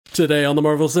Today on the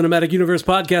Marvel Cinematic Universe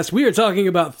podcast, we are talking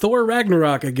about Thor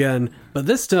Ragnarok again, but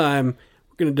this time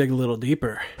we're going to dig a little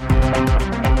deeper.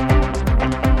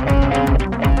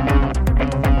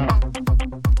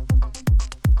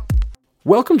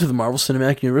 Welcome to the Marvel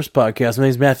Cinematic Universe podcast. My name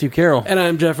is Matthew Carroll. And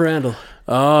I'm Jeff Randall.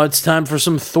 It's time for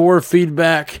some Thor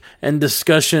feedback and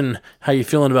discussion. How you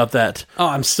feeling about that? Oh,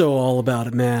 I'm so all about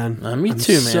it, man. Me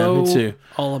too, man. Me too.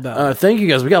 All about it. Thank you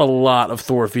guys. We got a lot of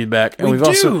Thor feedback. And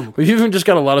we've even just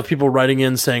got a lot of people writing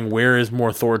in saying, where is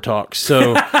more Thor talk?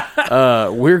 So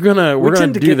we're gonna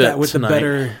do that with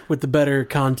tonight. the better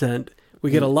content. We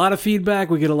get a lot of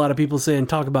feedback. We get a lot of people saying,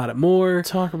 talk about it more.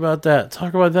 Talk about that.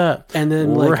 And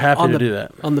then we're happy to do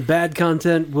that. On the bad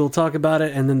content, we'll talk about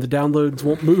it, and then the downloads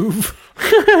won't move.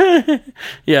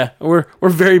 Yeah, we're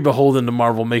very beholden to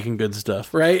Marvel making good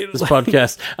stuff. Right? This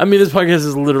podcast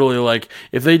is literally like,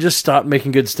 if they just stopped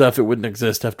making good stuff, it wouldn't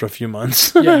exist after a few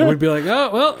months. Yeah, we'd be like,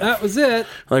 oh, well, that was it.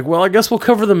 Like, well, I guess we'll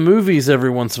cover the movies every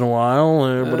once in a while,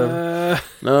 or whatever.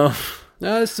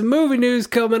 No. Some movie news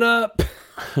coming up.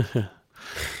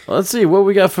 Let's see what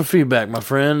we got for feedback, my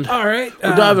friend. All right.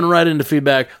 We're diving right into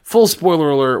feedback. Full spoiler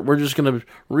alert. We're just going to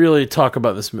really talk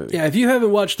about this movie. Yeah, if you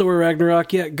haven't watched Thor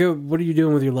Ragnarok yet, go. What are you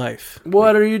doing with your life?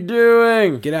 What are you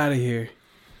doing? Get out of here,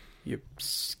 you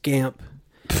scamp.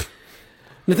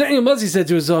 Nathaniel Muzzy said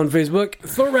to us on Facebook,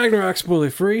 Thor Ragnarok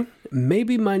spoiler-free,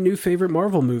 maybe my new favorite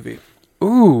Marvel movie.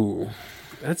 Ooh.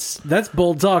 That's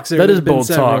bold talk, sir. That is bold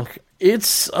talk.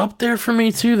 It's up there for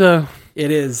me, too, though.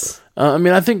 It is.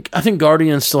 I think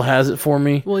Guardians still has it for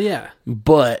me. Well, yeah.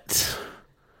 But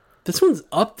this one's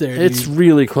up there, dude. It's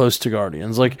really close to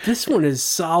Guardians. Like, this one is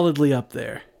solidly up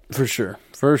there. For sure.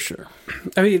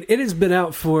 I mean, it has been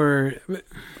out for,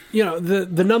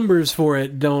 the numbers for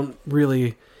it don't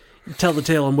really tell the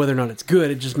tale on whether or not it's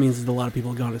good. It just means that a lot of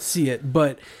people have gone to see it.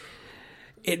 But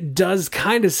it does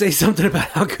kind of say something about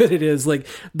how good it is. Like,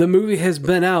 the movie has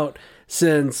been out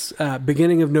since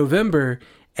beginning of November,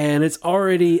 and it's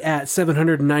already at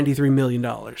 $793 million.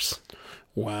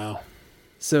 Wow.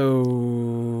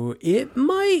 So it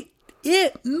might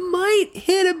hit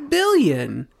 $1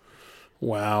 billion.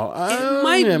 Wow. It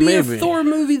might be maybe a Thor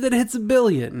movie that hits $1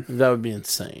 billion. That would be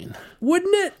insane.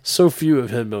 Wouldn't it? So few have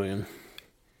hit $1 billion.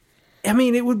 I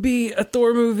mean, it would be a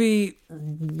Thor movie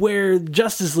where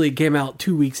Justice League came out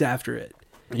 2 weeks after it.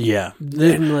 Yeah.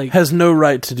 It has no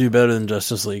right to do better than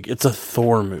Justice League. It's a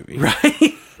Thor movie.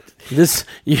 Right?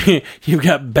 You've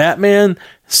got Batman,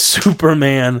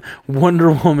 Superman,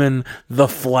 Wonder Woman, The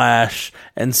Flash,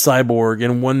 and Cyborg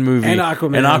in one movie. And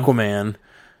Aquaman.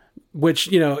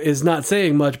 Which, is not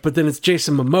saying much, but then it's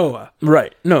Jason Momoa.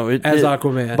 Right. No, as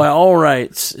Aquaman. By all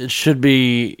rights, it should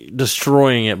be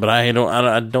destroying it, but I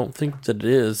don't think that it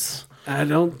is. I'm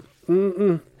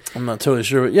not totally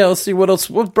sure. But yeah, let's see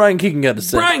what Brian Keegan got to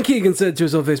say. Brian Keegan said to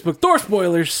us on Facebook, Thor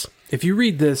spoilers. If you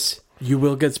read this, you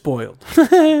will get spoiled.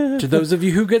 To those of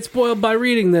you who get spoiled by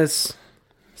reading this,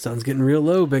 sun's getting real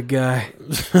low, big guy.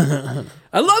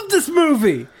 I love this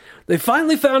movie. They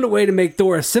finally found a way to make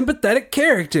Thor a sympathetic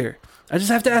character. I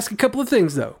just have to ask a couple of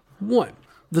things, though. 1.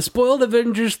 The spoiled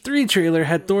Avengers 3 trailer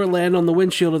had Thor land on the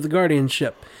windshield of the Guardian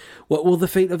ship. What will the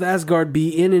fate of Asgard be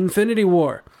in Infinity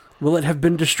War? Will it have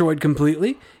been destroyed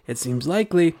completely? It seems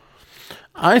likely.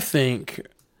 I think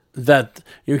that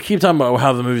you keep talking about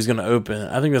how the movie's going to open.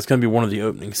 I think that's going to be one of the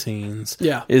opening scenes.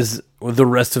 Yeah. Is the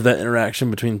rest of that interaction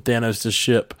between Thanos'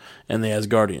 ship and the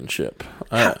Asgardian ship.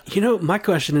 My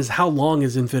question is, how long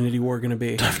is Infinity War going to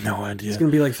be? I have no idea. It's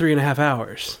going to be like 3.5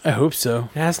 hours. I hope so.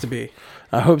 It has to be.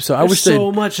 I hope so. I wish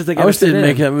so much that they got. I wish they'd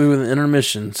make that movie with an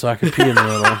intermission so I could pee in the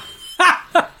middle.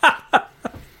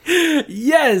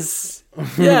 Yes.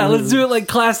 Yeah, let's do it like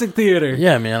classic theater.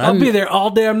 Yeah, man. I'll be there all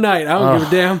damn night. I don't give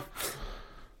a damn.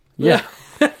 Yeah.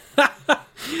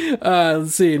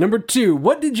 Let's see. Number 2.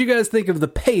 What did you guys think of the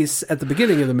pace at the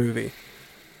beginning of the movie?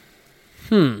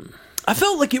 I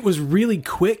felt like it was really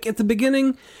quick at the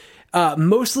beginning,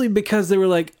 mostly because they were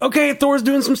like, okay, Thor's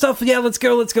doing some stuff. Yeah, let's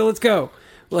go.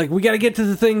 Like, we got to get to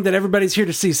the thing that everybody's here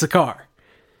to see, Sakaar.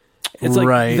 It's like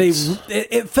right.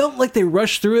 It felt like they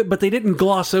rushed through it, but they didn't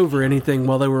gloss over anything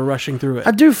while they were rushing through it.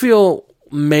 I do feel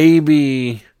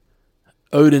maybe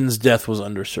Odin's death was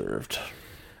underserved.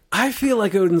 I feel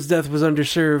like Odin's death was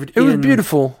underserved. It was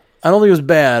beautiful. I don't think it was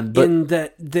bad, but in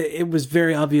that it was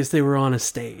very obvious they were on a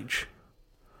stage.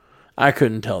 I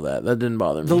couldn't tell that. That didn't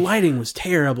bother me. The lighting was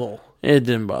terrible. It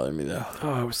didn't bother me though.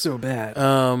 Oh, it was so bad.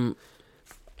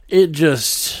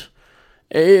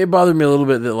 It bothered me a little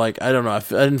bit that, like, I don't know, I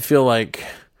didn't feel like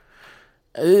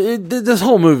this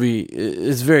whole movie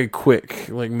is very quick,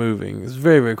 like, moving. It's a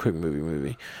very, very quick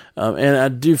movie. And I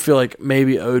do feel like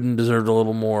maybe Odin deserved a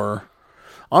little more.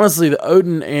 honestly, the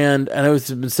Odin and I know it's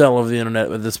been said all over the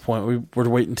internet at this point. We're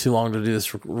waiting too long to do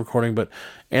this recording,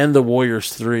 and the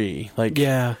Warriors 3, like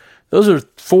those are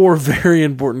 4 very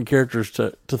important characters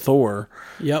to Thor.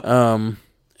 Yep.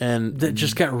 And that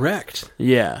just got wrecked.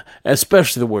 Yeah,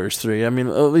 especially the Warriors 3. I mean,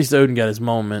 at least Odin got his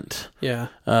moment. Yeah.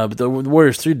 But the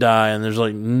Warriors 3 die, and there's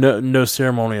like no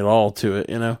ceremony at all to it,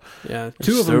 you know? Yeah.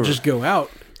 2 of them just go out.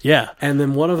 Yeah. And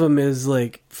then one of them is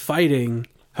like fighting.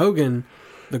 Hogan,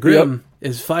 the Grim,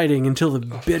 is fighting until the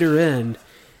bitter end.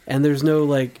 And there's no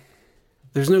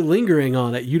lingering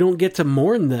on it. You don't get to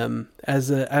mourn them as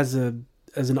an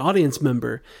audience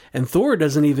member. And Thor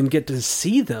doesn't even get to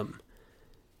see them.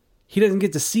 He doesn't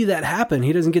get to see that happen.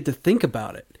 He doesn't get to think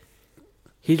about it.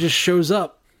 He just shows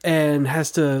up and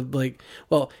has to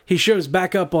he shows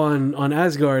back up on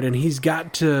Asgard, and he's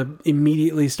got to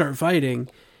immediately start fighting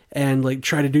and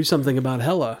try to do something about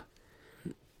Hela.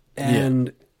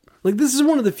 And this is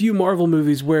one of the few Marvel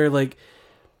movies where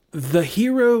the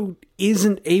hero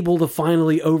isn't able to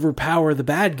finally overpower the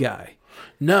bad guy.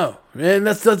 No, and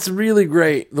that's really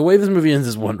great. The way this movie ends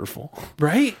is wonderful.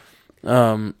 Right?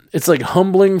 It's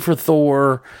humbling for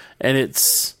Thor, and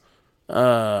it's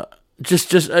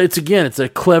it's a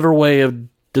clever way of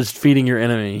defeating your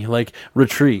enemy.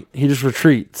 Retreat. He just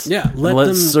retreats. Yeah,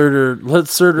 let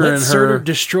Surtur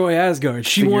destroy Asgard.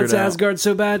 She wants Asgard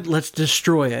so bad. Let's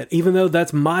destroy it. Even though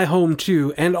that's my home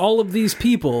too, and all of these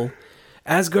people.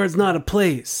 Asgard's not a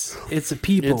place. It's a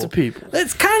people. It's a people.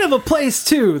 It's kind of a place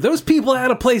too. Those people had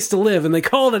a place to live, and they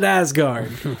called it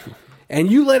Asgard.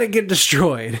 And you let it get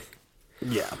destroyed.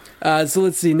 Yeah. So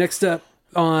let's see. Next up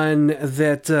on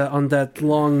that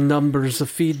long numbers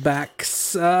of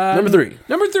feedbacks.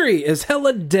 Number 3 is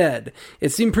Hela dead. It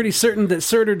seemed pretty certain that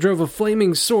Surtur drove a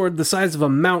flaming sword the size of a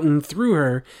mountain through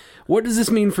her. What does this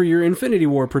mean for your Infinity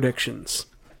War predictions?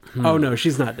 Oh no,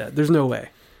 she's not dead. There's no way.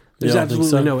 There's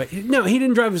absolutely no way. No, he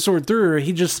didn't drive a sword through her.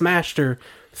 He just smashed her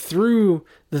through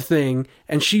the thing,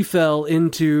 and she fell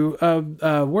into a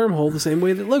wormhole the same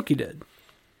way that Loki did.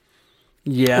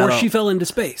 Yeah, or she fell into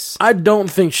space. I don't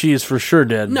think she is for sure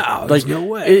dead. No, there's no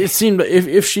way. It seemed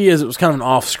if she is, it was kind of an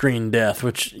off-screen death,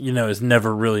 which is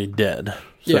never really dead.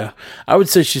 So yeah, I would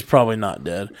say she's probably not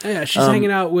dead. Yeah, she's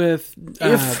hanging out with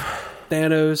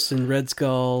Thanos and Red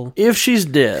Skull. If she's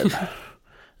dead,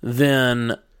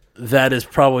 then that is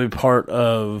probably part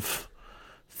of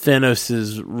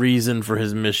Thanos' reason for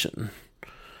his mission.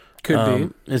 Could be.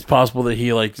 It's possible that he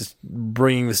is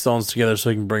bringing the stones together so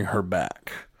he can bring her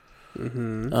back.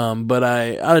 Mm-hmm. But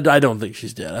I don't think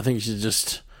she's dead. I think she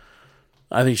just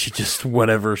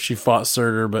whatever. She fought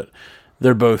Surtur, but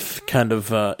they're both kind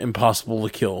of impossible to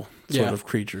kill sort of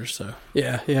creatures. So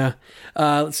yeah.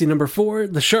 Let's see. Number 4,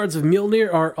 the shards of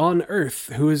Mjolnir are on Earth.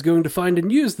 Who is going to find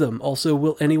and use them? Also,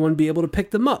 will anyone be able to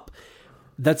pick them up?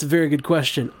 That's a very good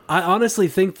question. I honestly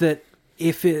think that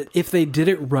if they did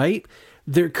it right,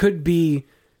 there could be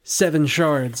 7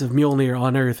 shards of Mjolnir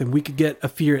on Earth, and we could get a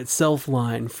Fear Itself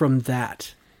line from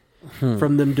that.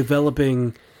 From them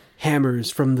developing hammers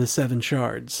from the 7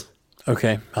 shards.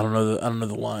 Okay, I don't know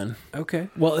the line. Okay,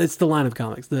 well, it's the line of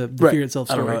comics, the right. Fear Itself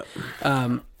story.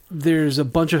 There's a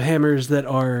bunch of hammers that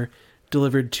are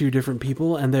delivered to different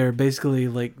people, and they're basically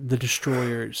the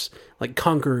destroyers,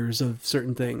 conquerors of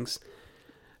certain things.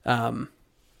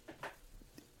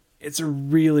 It's a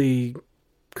really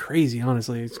crazy,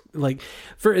 honestly. It's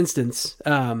for instance,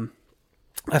 I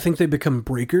think they become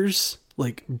breakers,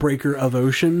 breaker of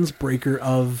oceans, breaker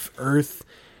of earth,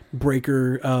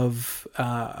 breaker of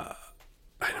I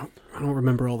don't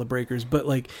remember all the breakers, but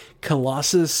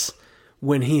Colossus,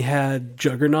 when he had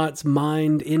Juggernaut's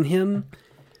mind in him,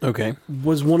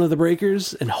 was one of the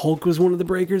breakers, and Hulk was one of the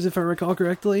breakers, if I recall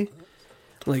correctly.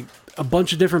 A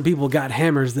bunch of different people got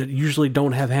hammers that usually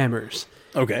don't have hammers.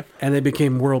 Okay. And they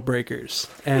became world breakers.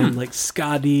 And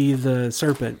Skadi the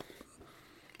serpent.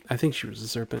 I think she was a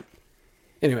serpent.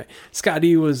 Anyway,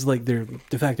 Skadi was their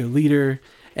de facto leader,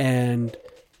 and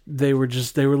they were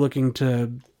looking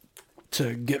to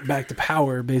get back to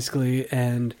power, basically.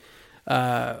 And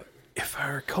if I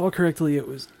recall correctly, it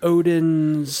was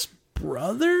Odin's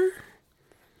brother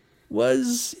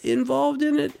was involved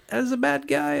in it as a bad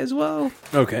guy as well.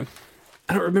 Okay.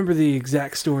 I don't remember the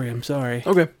exact story. I'm sorry.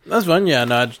 Okay, that's fine. Yeah,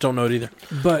 no, I just don't know it either.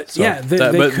 But so,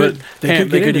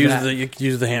 they could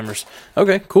use the hammers.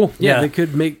 Okay, cool. Yeah, they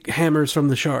could make hammers from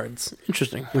the shards.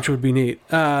 Interesting, which would be neat.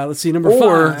 Let's see, number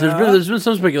 5. There's been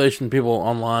some speculation, people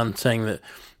online saying that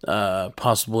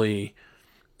possibly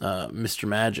Mr.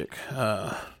 Magic,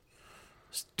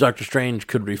 Doctor Strange,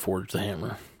 could reforge the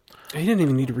hammer. He didn't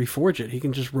even need to reforge it. He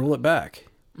can just roll it back.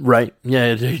 Right.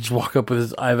 Yeah, you just walk up with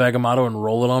his eye of Agamotto and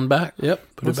roll it on back.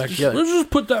 Yep. Put it back together. Let's just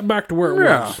put that back to where it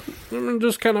was. And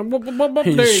just kind of...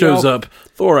 He just shows up.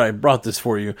 Thor, I brought this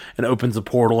for you. And opens a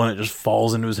portal and it just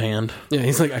falls into his hand. Yeah,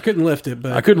 he's like, I couldn't lift it,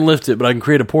 but... I couldn't lift it, but I can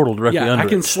create a portal directly under it. Yeah, I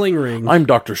can sling ring. I'm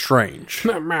Doctor Strange.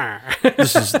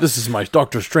 This is my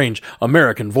Doctor Strange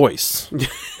American voice.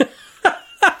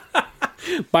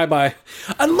 Bye-bye.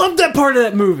 I love that part of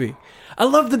that movie. I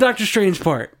love the Doctor Strange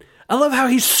part. I love how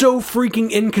he's so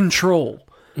freaking in control.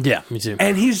 Yeah, me too.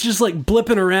 And he's just like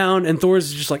blipping around, and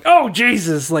Thor's just like, oh,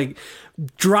 Jesus, like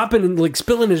dropping and like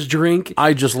spilling his drink.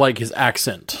 I just like his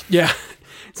accent. Yeah.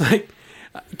 It's like,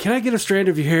 can I get a strand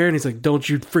of your hair? And he's like, don't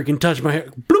you freaking touch my hair.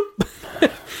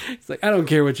 Bloop. It's like, I don't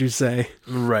care what you say.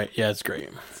 Right. Yeah, it's great.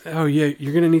 Oh, yeah,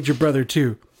 you're going to need your brother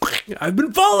too. I've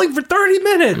been falling for 30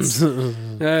 minutes.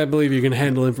 I believe you can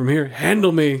handle him from here.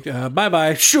 Handle me.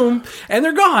 Bye-bye. Shoom. And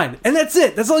they're gone. And that's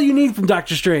it. That's all you need from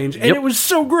Doctor Strange. And it was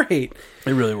so great.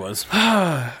 It really was.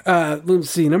 Let's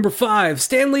see. Number 5.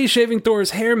 Stan Lee shaving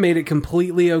Thor's hair made it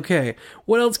completely okay.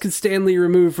 What else could Stan Lee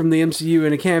remove from the MCU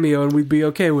in a cameo and we'd be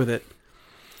okay with it?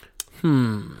 The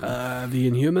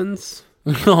Inhumans?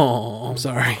 Oh. I'm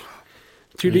sorry.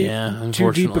 Too deep? Yeah,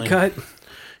 Too deep a cut?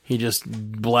 He just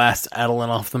blasts Adeline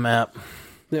off the map.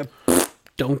 Yeah,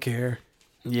 don't care.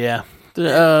 Yeah.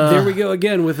 There we go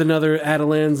again with another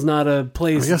Adelan's not a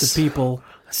place, it's a people.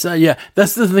 So yeah,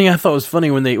 that's the thing I thought was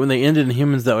funny when they ended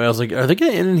Inhumans that way. I was like, are they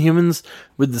going to end Inhumans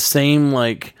with the same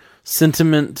like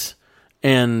sentiment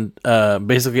and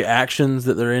basically actions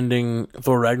that they're ending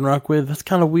Thor Ragnarok with? That's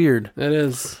kind of weird. It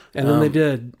is. And then they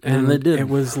did. And they did. It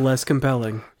was less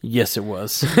compelling. Yes, it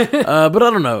was. But I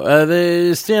don't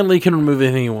know. Stan Lee can remove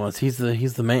anything he wants. He's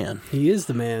the man. He is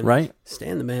the man. Right?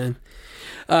 Stan the man.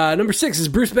 Number 6 is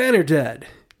Bruce Banner dead.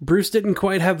 Bruce didn't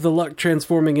quite have the luck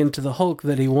transforming into the Hulk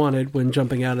that he wanted when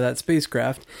jumping out of that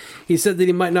spacecraft. He said that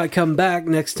he might not come back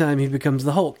next time he becomes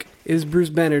the Hulk. Is Bruce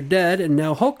Banner dead and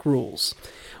now Hulk rules?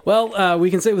 Well, we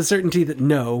can say with certainty that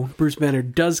no, Bruce Banner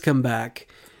does come back.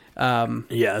 Yeah,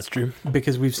 that's true.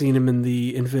 Because we've seen him in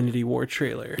the Infinity War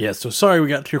trailer. Yeah, so sorry we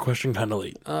got to your question kind of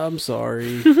late. I'm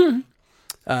sorry.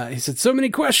 He said, so many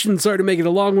questions. Sorry to make it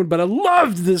a long one, but I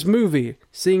loved this movie.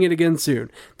 Seeing it again soon.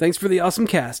 Thanks for the awesome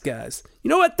cast, guys. You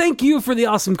know what? Thank you for the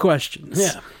awesome questions.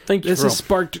 Yeah, thank you. This has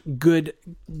sparked good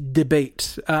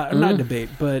debate. Not debate,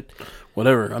 but...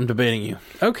 Whatever, I'm debating you.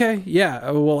 Okay,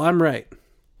 yeah. Well, I'm right.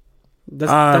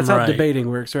 That's how debating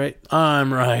works, right?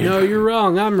 I'm right. No, you're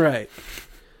wrong. I'm right.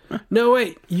 No,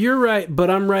 wait. You're right, but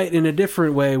I'm right in a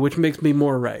different way, which makes me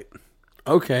more right.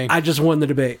 Okay. I just won the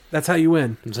debate. That's how you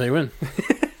win. That's how you win.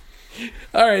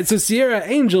 All right, so Sierra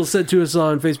Angel said to us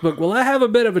on Facebook, well, I have a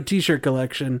bit of a t-shirt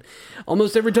collection.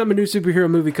 Almost every time a new superhero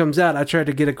movie comes out, I try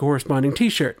to get a corresponding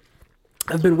t-shirt.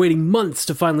 I've been waiting months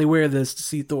to finally wear this to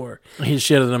see Thor.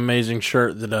 She had an amazing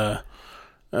shirt that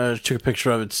took a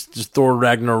picture of. It's just Thor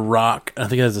Ragnarok. I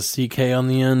think it has a CK on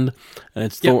the end, and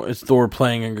it's Thor. It's Thor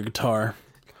playing a guitar,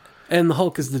 and the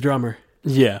Hulk is the drummer.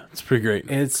 Yeah, it's pretty great.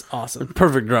 It's awesome.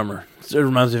 Perfect drummer. It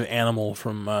reminds me of Animal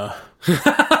from the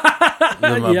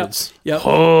Muppets. Yep.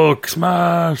 Hulk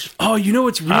smash. Oh, you know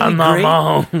what's really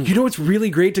great? You know what's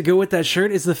really great to go with that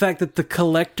shirt is the fact that the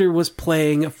Collector was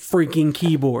playing a freaking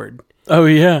keyboard. Oh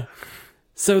yeah.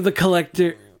 So the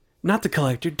Collector, not the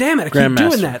Collector. Damn it! I keep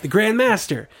doing that. The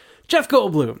Grandmaster, Jeff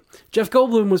Goldblum. Jeff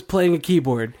Goldblum was playing a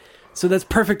keyboard, so that's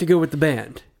perfect to go with the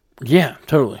band. Yeah,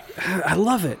 totally. I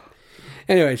love it.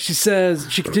 Anyway, she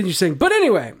continues saying, but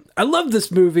anyway, I love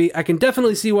this movie. I can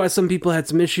definitely see why some people had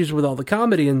some issues with all the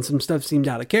comedy and some stuff seemed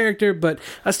out of character, but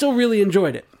I still really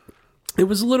enjoyed it. It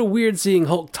was a little weird seeing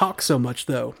Hulk talk so much,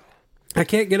 though. I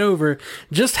can't get over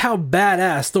just how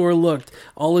badass Thor looked,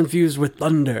 all infused with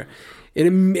thunder.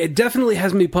 It definitely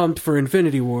has me pumped for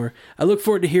Infinity War. I look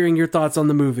forward to hearing your thoughts on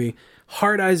the movie.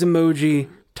 Heart eyes emoji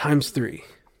 ×3.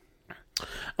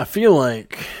 I feel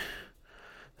like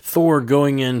Thor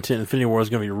going into Infinity War is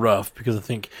going to be rough because I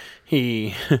think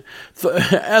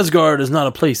Asgard is not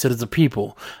a place, it is a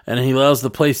people, and he allows the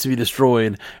place to be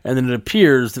destroyed, and then it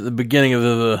appears at the beginning of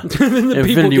the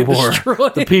Infinity War,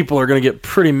 the people are going to get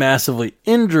pretty massively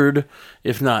injured,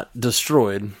 if not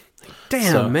destroyed.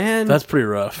 Damn, man. That's pretty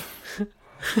rough.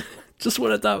 Just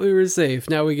when I thought we were safe,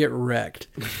 now we get wrecked.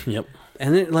 Yep.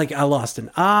 And then, I lost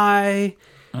an eye,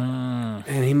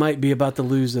 and he might be about to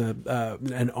lose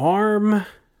an arm.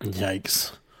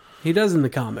 Yikes. He does in the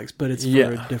comics, but it's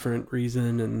for a different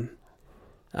reason,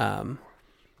 and,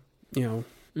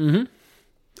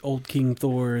 old King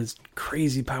Thor is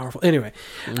crazy powerful. Anyway,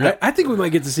 I think we might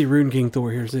get to see Rune King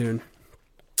Thor here soon.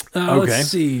 Let's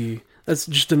see. That's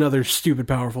just another stupid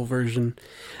powerful version.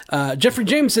 Jeffrey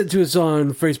James said to us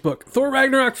on Facebook, Thor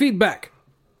Ragnarok feedback.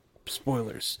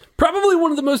 spoilers. Probably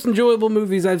one of the most enjoyable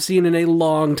movies I've seen in a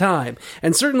long time,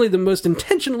 and certainly the most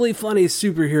intentionally funny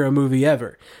superhero movie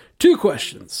ever. 2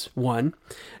 questions. 1.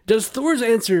 Does Thor's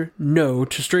answer no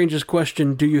to Strange's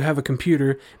question, do you have a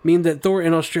computer, mean that Thor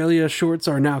in Australia shorts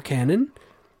are now canon?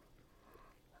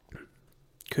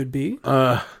 Could be.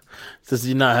 Does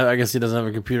he not have, I guess he doesn't have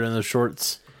a computer in those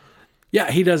shorts.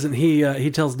 Yeah, he doesn't.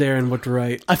 He tells Darren what to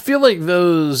write. I feel like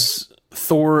those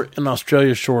Thor in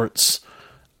Australia shorts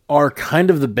are kind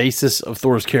of the basis of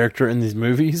Thor's character in these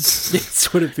movies.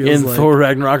 That's what it feels like. In Thor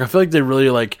Ragnarok, I feel like they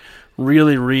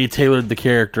really re-tailored the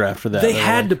character after that. They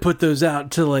had to put those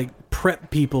out to prep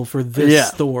people for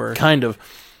this Thor. Kind of.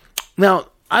 Now,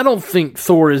 I don't think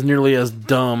Thor is nearly as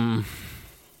dumb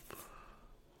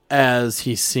as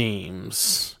he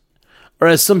seems, or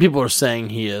as some people are saying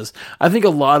he is. I think a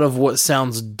lot of what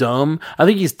sounds dumb, I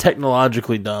think he's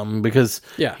technologically dumb because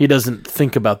he doesn't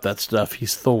think about that stuff.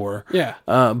 He's Thor. Yeah.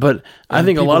 But I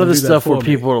think a lot of the stuff where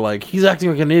people are like, he's acting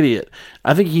like an idiot,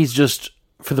 I think he's just,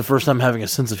 for the first time, having a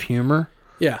sense of humor.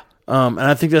 Yeah. And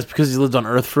I think that's because he's lived on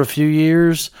Earth for a few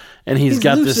years, and he's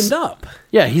got loosened up.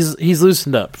 Yeah, he's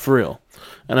loosened up, for real.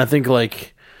 And I think,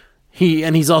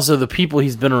 he's also the people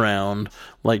he's been around,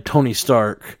 like Tony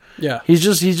Stark. Yeah. He's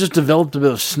just developed a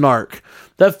bit of snark.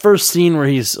 That first scene where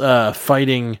he's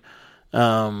fighting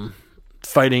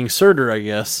Surtur, I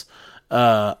guess,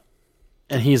 and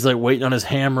he's waiting on his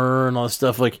hammer and all this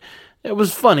stuff. It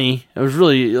was funny. It was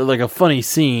really a funny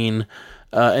scene.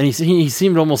 And he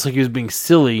seemed almost like he was being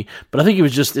silly, but I think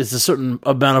it's a certain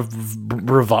amount of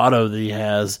bravado that he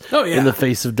has in the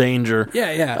face of danger.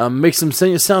 Yeah. Makes him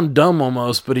sound dumb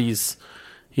almost, but he's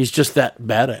just that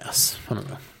badass. I don't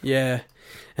know. Yeah.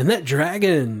 And that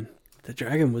dragon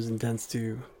was intense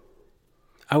too.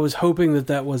 I was hoping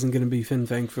that wasn't going to be Fin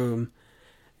Fang Foom,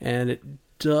 and it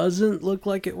doesn't look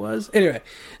like it was. Anyway,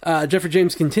 Jeffrey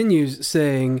James continues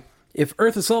saying, if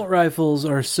Earth assault rifles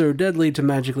are so deadly to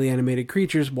magically animated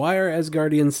creatures, why are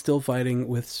Asgardians still fighting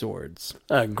with swords?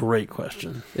 Great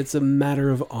question. It's a matter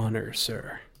of honor,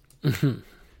 sir.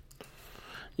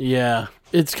 Yeah,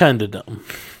 it's kind of dumb.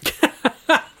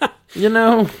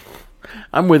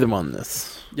 I'm with him on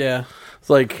this. Yeah.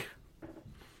 It's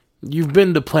you've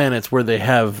been to planets where they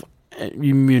have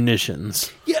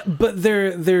munitions. Yeah, but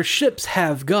their ships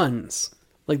have guns.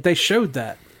 They showed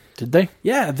that. Did they?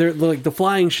 Yeah, they're the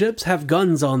flying ships have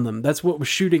guns on them. That's what was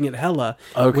shooting at Hela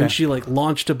when she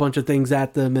launched a bunch of things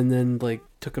at them and then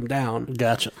took them down.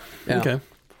 Gotcha. Yeah. Okay.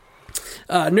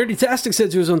 Nerdytastic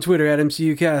said to us on Twitter at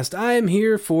MCUcast, I am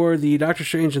here for the Doctor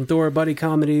Strange and Thor buddy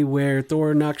comedy where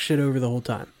Thor knocks shit over the whole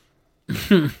time.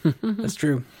 That's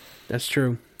true.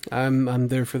 I'm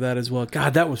there for that as well.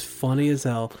 God, that was funny as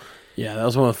hell. Yeah, that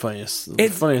was one of the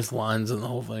funniest lines in the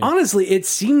whole thing. Honestly, it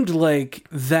seemed like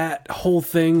that whole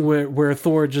thing where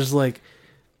Thor just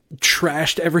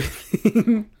trashed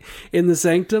everything in the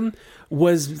Sanctum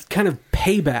was kind of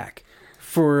payback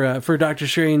for Doctor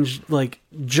Strange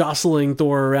jostling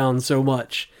Thor around so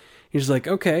much. He's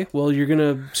okay, well, you're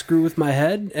gonna screw with my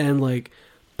head and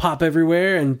pop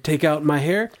everywhere and take out my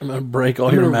hair. I'm gonna break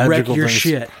all your magical your things.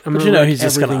 Shit. He's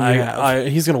just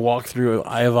gonna walk through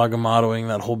Eye of Agamottoing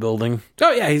that whole building.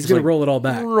 Oh yeah, he's gonna roll it all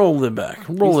back. Roll it back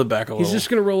a little. He's just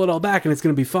gonna roll it all back, and it's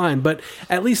gonna be fine. But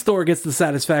at least Thor gets the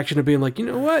satisfaction of being you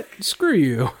know what? Screw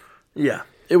you. Yeah,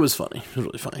 it was funny. It was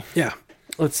really funny. Yeah.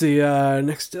 Let's see.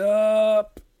 Next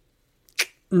up,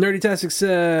 Nerdytastic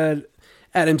said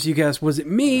at MCUcast, was it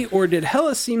me or did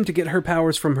Hela seem to get her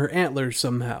powers from her antlers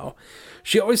somehow?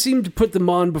 She always seemed to put them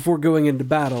on before going into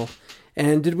battle.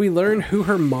 And did we learn who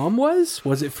her mom was?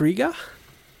 Was it Frigga?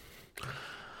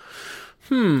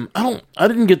 I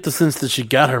didn't get the sense that she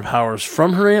got her powers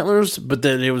from her antlers, but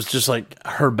that it was just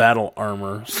her battle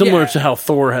armor. Similar to how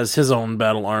Thor has his own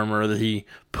battle armor that he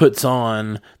puts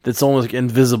on that's almost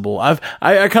invisible. I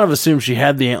kind of assumed she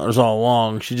had the antlers all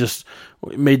along. She just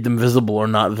made them visible or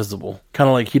not visible. Kind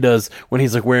of like he does when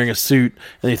he's wearing a suit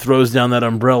and he throws down that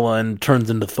umbrella and turns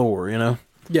into Thor,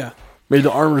 Yeah. Maybe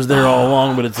the armor's there all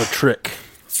along, but it's a trick.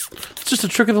 It's just a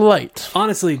trick of the light.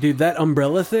 Honestly, dude, that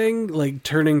umbrella thing,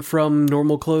 turning from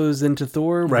normal clothes into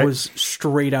Thor, was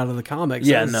straight out of the comics.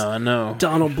 Yeah, no, I know.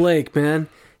 Donald Blake, man.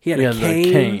 He had a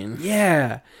cane.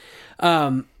 Yeah.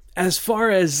 As far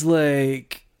as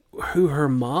who her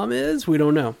mom is, we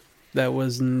don't know. That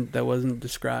wasn't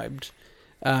described.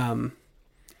 And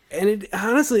it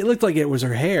honestly, it looked like it was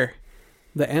her hair,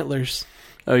 the antlers.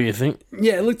 Oh, you think?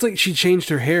 Yeah, it looked like she changed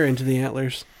her hair into the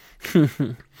antlers.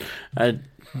 I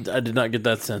did not get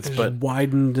that sense, but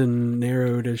widened and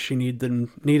narrowed as she needed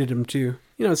them to.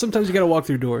 Sometimes you got to walk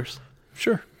through doors.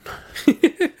 Sure.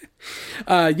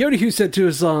 Yodi, who said to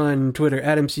us on Twitter,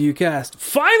 at MCUcast,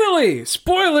 finally!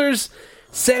 Spoilers!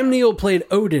 Sam Neill played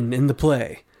Odin in the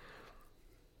play.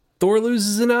 Thor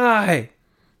loses an eye.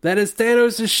 That is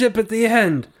Thanos' ship at the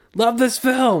end. Love this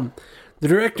film. The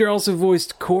director also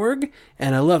voiced Korg,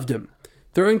 and I loved him.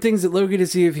 Throwing things at Loki to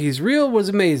see if he's real was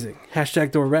amazing.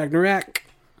 Hashtag Thor Ragnarok.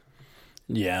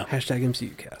 Yeah. Hashtag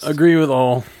MCUcast. Agree with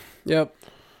all. Yep.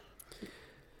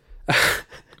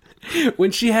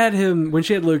 When she had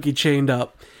Loki chained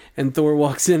up, and Thor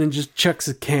walks in and just chucks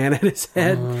a can at his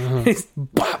head, he's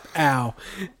bop, ow.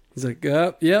 He's like,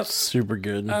 yep. Super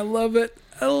good. I love it.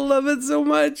 I love it so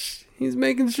much. He's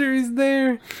making sure he's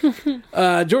there.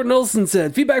 Jordan Olson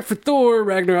said, feedback for Thor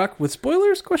Ragnarok with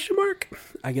spoilers, ?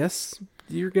 I guess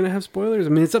you're going to have spoilers. I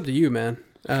mean, it's up to you, man.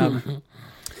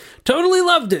 Totally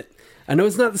loved it. I know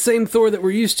it's not the same Thor that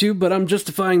we're used to, but I'm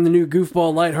justifying the new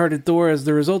goofball, lighthearted Thor as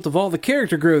the result of all the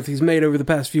character growth he's made over the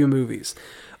past few movies.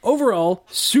 Overall,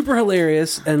 super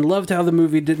hilarious, and loved how the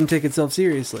movie didn't take itself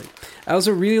seriously. I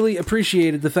also really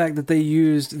appreciated the fact that they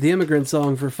used the Immigrant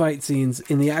Song for fight scenes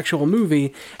in the actual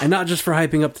movie, and not just for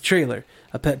hyping up the trailer.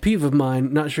 A pet peeve of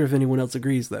mine, not sure if anyone else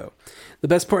agrees though. The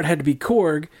best part had to be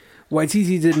Korg.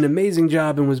 Waititi did an amazing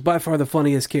job and was by far the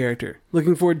funniest character.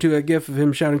 Looking forward to a gif of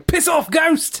him shouting, "Piss off,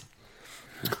 Ghost!"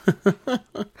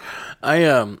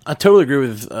 I totally agree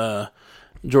with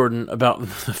Jordan about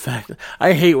the fact that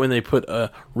I hate when they put a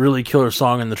really killer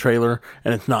song in the trailer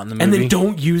and it's not in the movie. And then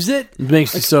don't use it? It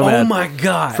makes me so mad. Oh my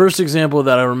god. First example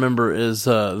that I remember is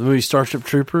the movie Starship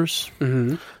Troopers.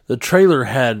 Mm-hmm. The trailer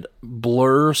had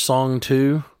Blur Song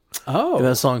 2. Oh. And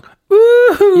that song,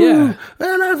 woohoo! Yeah.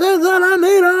 And I said that I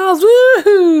need us,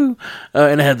 woohoo!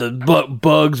 And it had the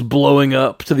bugs blowing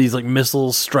up to these like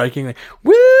missiles striking. Like,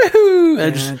 woohoo!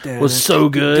 And it just was so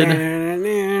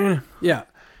good. Yeah.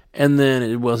 And then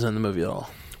it wasn't in the movie at all.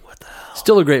 What the hell?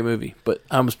 Still a great movie, but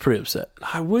I was pretty upset.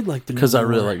 I would like to know because I more.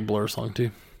 really like Blur Song 2.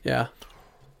 Yeah.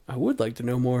 I would like to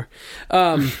know more.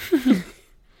 I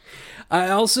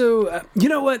also, you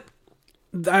know what?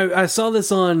 I saw this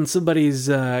on somebody's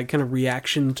kind of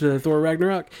reaction to Thor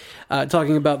Ragnarok,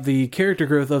 talking about the character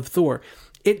growth of Thor.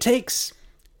 It takes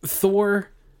Thor,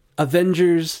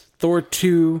 Avengers, Thor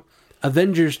 2,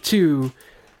 Avengers 2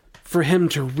 for him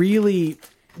to really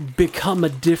become a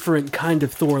different kind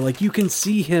of Thor. Like, you can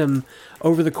see him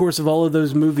over the course of all of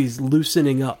those movies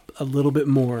loosening up a little bit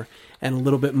more and a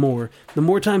little bit more. The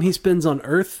more time he spends on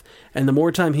Earth and the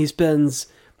more time he spends,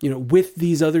 you know, with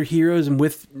these other heroes and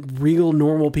with real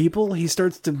normal people, he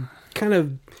starts to kind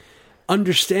of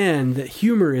understand that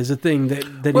humor is a thing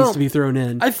that needs to be thrown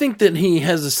in. I think that he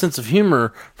has a sense of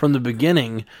humor from the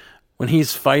beginning when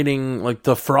he's fighting like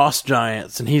the frost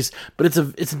giants, and but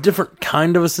it's a different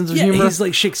kind of a sense of humor. He's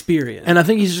like Shakespearean, and I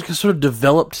think he's just sort of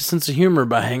developed a sense of humor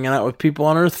by hanging out with people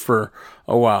on Earth for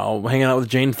a while, hanging out with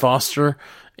Jane Foster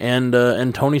and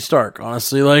Tony Stark.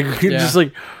 Honestly, like just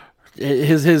like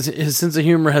his sense of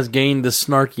humor has gained this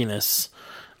snarkiness.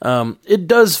 It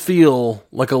does feel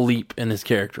like a leap in his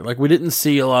character. Like, we didn't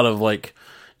see a lot of like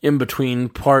in between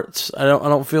parts. I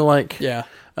don't feel like. Yeah.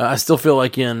 I still feel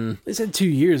like they said 2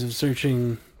 years of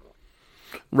searching.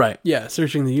 Right. Yeah,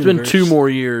 searching the universe. It's been 2 more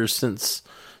years since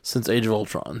Age of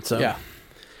Ultron. So yeah.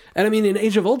 And I mean, in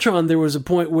Age of Ultron, there was a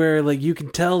point where like you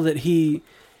could tell that he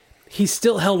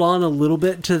still held on a little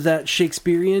bit to that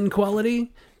Shakespearean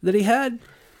quality that he had.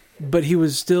 But he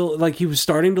was still, like, he was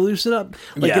starting to loosen up.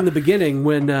 Like, in the beginning,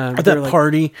 when... at that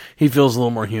party, he feels a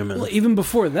little more human. Well, even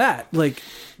before that, like,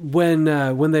 when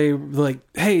they, like,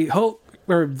 hey, Hulk,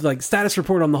 or, like, status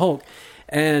report on the Hulk,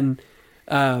 and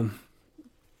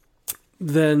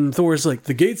then Thor's like,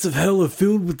 the gates of hell are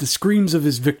filled with the screams of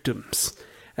his victims.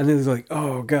 And then he's like,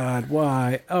 oh, God,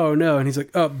 why? Oh, no. And he's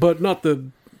like, but not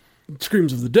the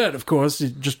screams of the dead, of course.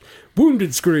 Just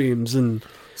wounded screams. And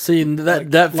see,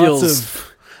 that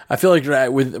feels... I feel like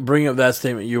with bringing up that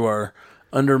statement, you are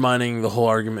undermining the whole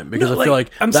argument, because I feel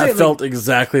like that felt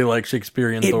exactly like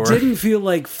Shakespearean Thor. It didn't feel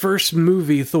like first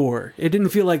movie Thor. It didn't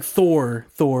feel like Thor.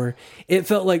 It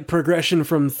felt like progression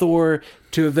from Thor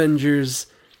to Avengers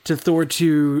to Thor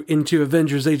 2 into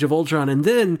Avengers Age of Ultron. And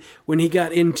then when he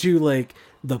got into like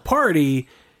the party,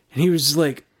 and he was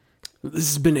like, this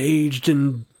has been aged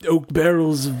in oak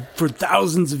barrels for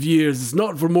thousands of years. It's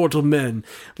not for mortal men.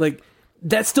 Like,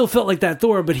 that still felt like that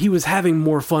Thor, but he was having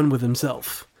more fun with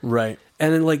himself. Right.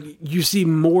 And then, like, you see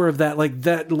more of that, like,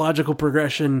 that logical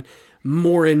progression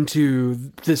more into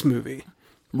this movie.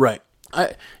 Right.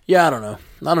 I don't know.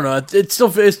 It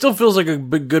still feels like a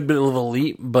good bit of a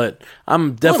leap, but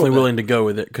I'm definitely willing to go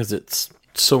with it, because it's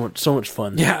so much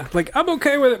fun. Yeah, like, I'm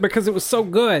okay with it because it was so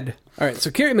good. All right,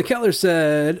 so Carrie McKellar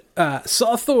said,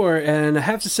 saw Thor, and I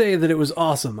have to say that it was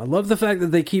awesome. I love the fact that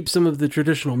they keep some of the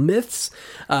traditional myths.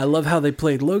 I love how they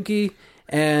played Loki.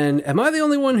 And am I the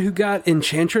only one who got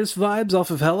Enchantress vibes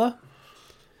off of Hela?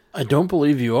 I don't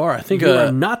believe you are. I think you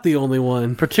are not the only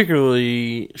one.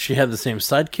 Particularly, she had the same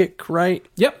sidekick, right?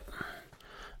 Yep.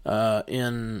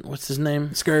 In what's his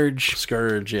name?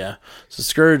 Scourge, yeah. So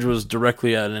Scourge was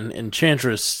directly at an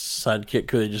Enchantress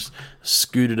sidekick who they just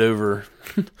scooted over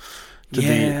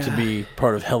to be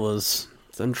part of Hela's.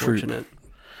 It's unfortunate. Troop.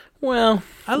 Well,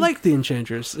 I like the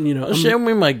Enchantress.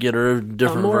 We might get her a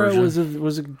different Amora version.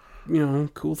 was a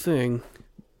cool thing,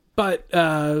 but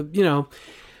there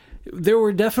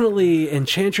were definitely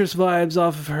Enchantress vibes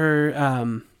off of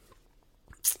her.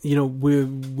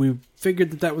 We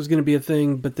figured that was going to be a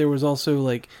thing, but there was also,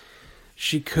 like,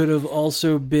 she could have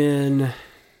also been...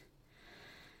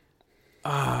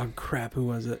 who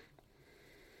was it?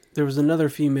 There was another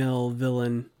female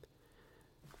villain.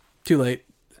 Too late.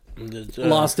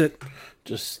 Lost it.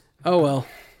 Oh, well.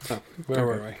 Where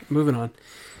were we? Moving on.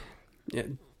 Yeah.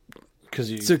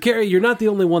 So, Carrie, you're not the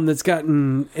only one that's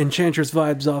gotten Enchantress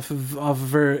vibes off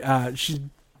of her. She's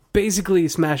basically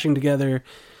smashing together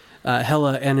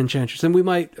Hela and Enchantress. And we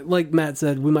might, like Matt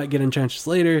said, we might get Enchantress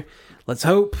later. Let's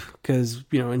hope, because,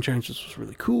 Enchantress was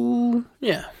really cool.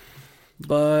 Yeah.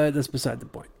 But that's beside the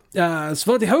point.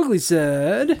 Svante Hoagley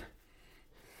said,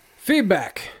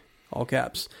 feedback, all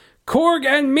caps, Korg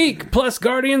and Meek plus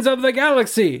Guardians of the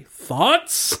Galaxy.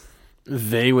 Thoughts?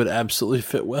 They would absolutely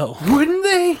fit well. Wouldn't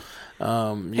they?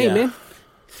 Yeah.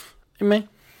 Hey, man.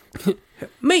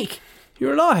 Meek,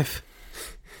 you're alive.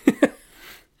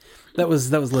 That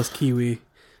was less Kiwi.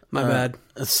 My bad.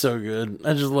 That's so good.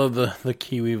 I just love the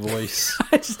Kiwi voice.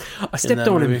 I stepped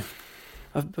on him.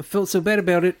 I felt so bad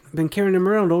about it. I've been carrying him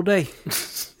around all day.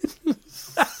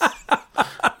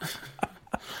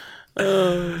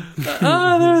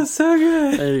 That was so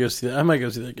good. I need to go see that. I might go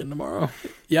see that again tomorrow.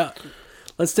 Yeah.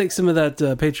 Let's take some of that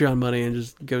Patreon money and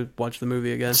just go watch the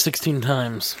movie again. 16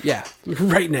 times. Yeah,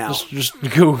 right now. Just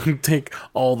go and take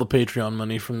all the Patreon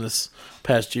money from this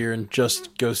past year and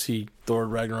just go see Thor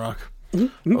Ragnarok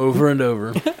over and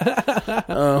over.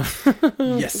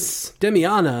 Yes.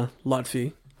 Demiana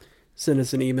Lotfi sent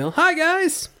us an email. Hi,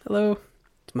 guys. Hello.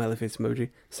 Smiley face emoji.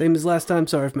 Same as last time.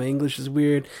 Sorry if my English is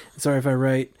weird. And sorry if I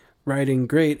writing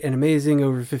great and amazing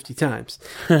over 50 times.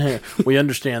 We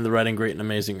understand the writing great and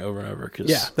amazing over and over. Cause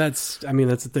yeah, that's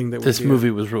the thing that this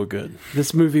movie was real good.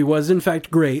 This movie was, in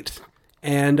fact, great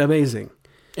and amazing.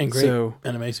 And great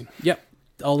and amazing. Yep,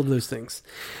 all of those things.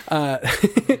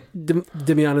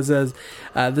 Demiana says,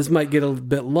 this might get a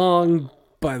bit long,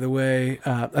 by the way.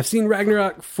 I've seen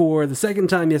Ragnarok for the second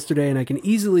time yesterday, and I can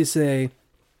easily say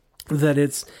that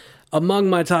it's among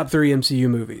my top 3 MCU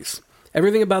movies.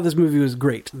 Everything about this movie was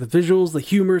great. The visuals, the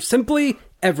humor, simply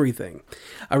everything.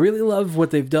 I really love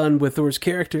what they've done with Thor's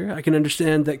character. I can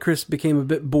understand that Chris became a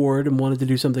bit bored and wanted to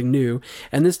do something new.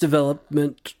 And this developed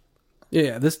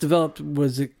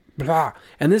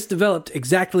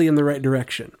exactly in the right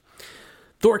direction.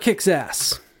 Thor kicks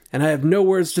ass. And I have no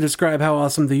words to describe how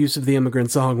awesome the use of the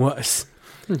Immigrant Song was.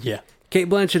 Yeah. Kate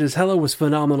Blanchett as Hela was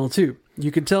phenomenal too. You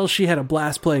could tell she had a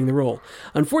blast playing the role.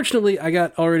 Unfortunately, I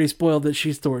got already spoiled that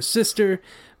she's Thor's sister,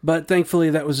 but thankfully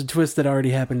that was a twist that already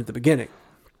happened at the beginning.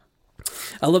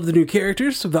 I love the new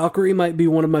characters. Valkyrie might be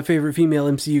one of my favorite female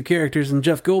MCU characters, and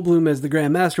Jeff Goldblum as the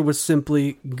Grand Master was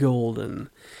simply golden.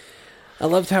 I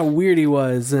loved how weird he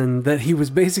was, and that he was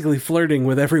basically flirting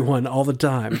with everyone all the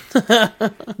time.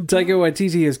 Taika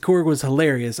Waititi as Korg was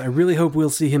hilarious. I really hope we'll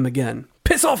see him again.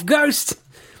 Piss off, Ghost!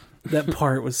 That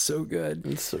part was so good.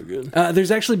 It's so good. There's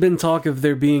actually been talk of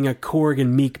there being a Korg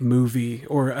and Meek movie,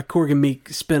 or a Korg and Meek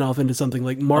spinoff into something.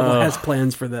 Like Marvel has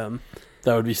plans for them.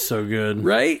 That would be so good.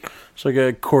 Right? It's like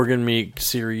a Korg and Meek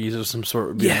series of some sort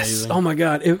would be amazing. Oh my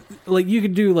god. You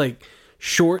could do like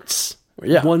shorts,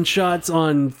 one shots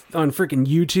on freaking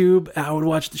YouTube. I would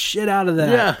watch the shit out of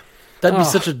that. Yeah. That'd be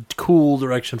such a cool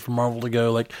direction for Marvel to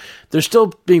go. Like, they're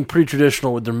still being pretty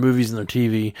traditional with their movies and their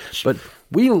TV, but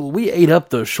we ate up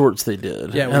those shorts they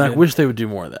did. Yeah, and I wish they would do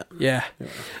more of that. Yeah.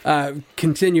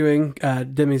 Continuing,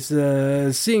 Demi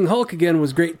says, seeing Hulk again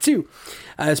was great too.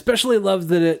 I especially loved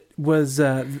that it was.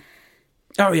 It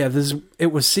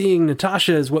was seeing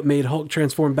Natasha is what made Hulk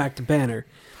transform back to Banner.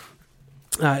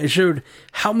 It showed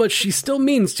how much she still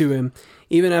means to him,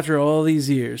 even after all these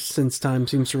years. Since time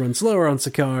seems to run slower on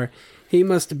Sakaar, he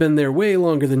must have been there way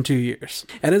longer than 2 years.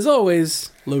 And as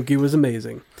always, Loki was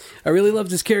amazing. I really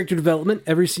loved his character development.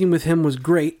 Every scene with him was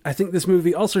great. I think this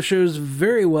movie also shows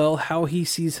very well how he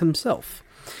sees himself.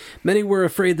 Many were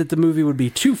afraid that the movie would be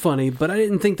too funny, but I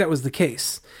didn't think that was the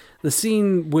case. The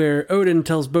scene where Odin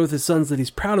tells both his sons that he's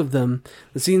proud of them,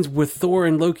 the scenes with Thor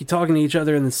and Loki talking to each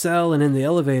other in the cell and in the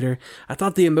elevator, I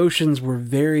thought the emotions were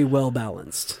very well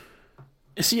balanced.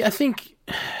 See, I think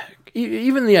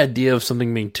even the idea of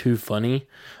something being too funny,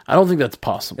 I don't think that's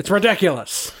possible. It's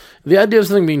ridiculous. The idea of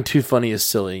something being too funny is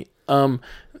silly.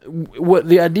 What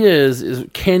the idea is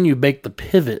can you make the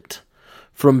pivot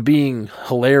from being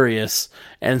hilarious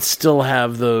and still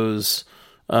have those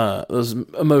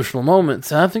emotional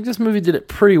moments? And I think this movie did it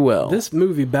pretty well. This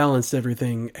movie balanced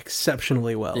everything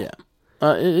exceptionally well.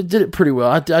 Yeah, it did it pretty well.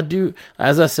 I do,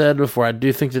 as I said before, I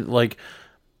do think that like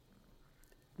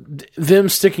them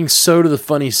sticking so to the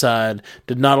funny side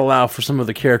did not allow for some of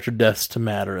the character deaths to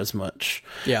matter as much.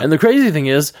 Yeah. And the crazy thing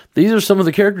is, these are some of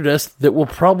the character deaths that will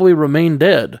probably remain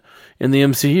dead in the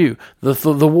MCU.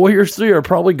 The Warriors 3 are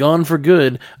probably gone for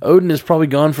good. Odin is probably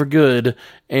gone for good.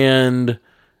 And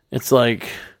it's like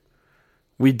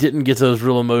we didn't get those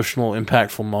real emotional,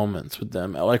 impactful moments with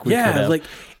them like we could have. Like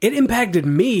it impacted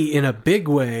me in a big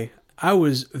way. I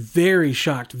was very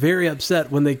shocked, very upset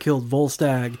when they killed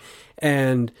Volstagg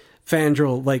and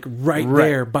Fandral, like right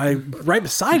there, right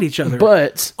beside each other,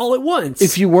 but all at once.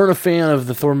 If you weren't a fan of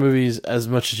the Thor movies as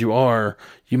much as you are,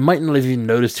 you might not have even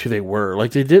noticed who they were.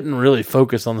 Like they didn't really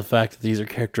focus on the fact that these are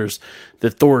characters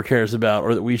that Thor cares about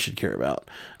or that we should care about.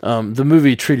 The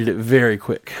movie treated it very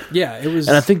quick. Yeah, it was,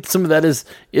 and I think some of that is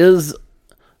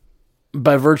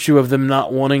by virtue of them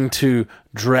not wanting to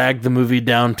drag the movie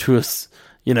down to us.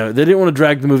 You know, they didn't want to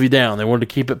drag the movie down. They wanted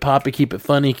to keep it poppy, keep it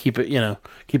funny, keep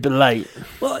it light.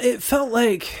 Well,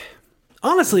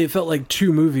 honestly, it felt like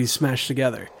two movies smashed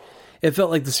together. It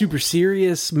felt like the super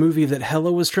serious movie that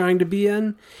Hela was trying to be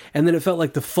in, and then it felt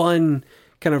like the fun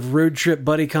kind of road trip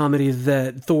buddy comedy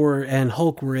that Thor and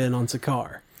Hulk were in on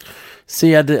Sakaar.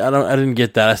 See, I didn't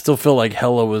get that. I still feel like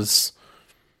Hela was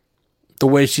the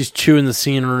way she's chewing the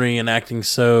scenery and acting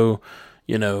so,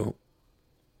 over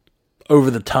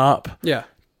the top. Yeah.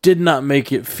 Did not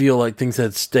make it feel like things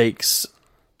had stakes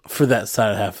for that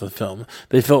side of half of the film.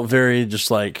 They felt very just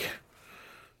like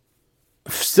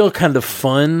still kind of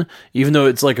fun, even though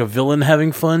it's like a villain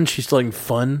having fun. She's still having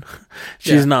fun.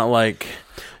 She's not like.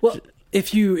 Well,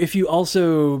 if you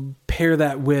also pair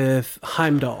that with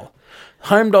Heimdall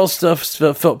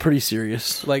stuff felt pretty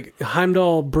serious. Like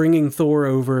Heimdall bringing Thor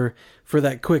over for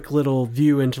that quick little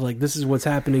view into like, this is what's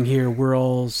happening here. We're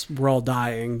all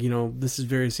dying. This is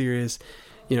very serious.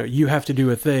 You have to do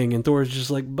a thing. And Thor's just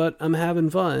like, but I'm having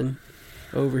fun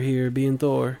over here being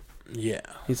Thor. Yeah.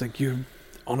 He's like, you're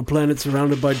on a planet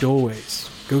surrounded by doorways.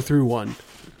 Go through one.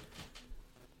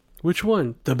 Which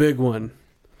one? The big one.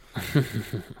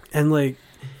 And like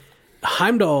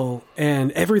Heimdall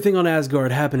and everything on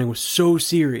Asgard happening was so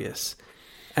serious.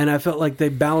 And I felt like they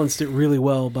balanced it really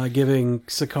well by giving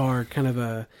Sakaar kind of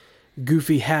a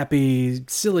goofy, happy,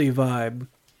 silly vibe.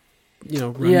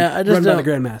 Run by the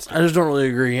Grandmaster. I just don't really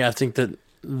agree. I think that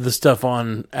the stuff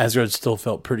on Asgard still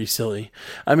felt pretty silly.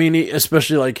 I mean,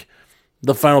 especially like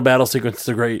the final battle sequence is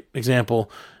a great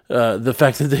example. The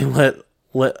fact that they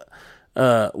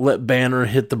let Banner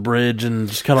hit the bridge and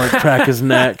just kind of like crack his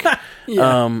neck.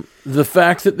 Yeah. The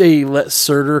fact that they let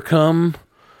Surtur come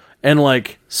and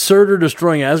like Surtur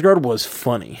destroying Asgard was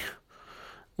funny.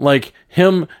 Like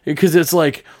him, because it's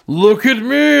like, look at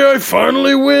me, I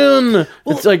finally win.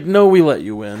 Well, it's like, no, we let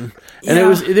you win. And there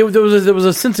was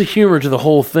a sense of humor to the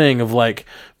whole thing of like,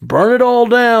 burn it all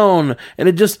down. And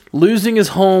it just losing his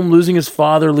home, losing his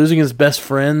father, losing his best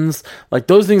friends. Like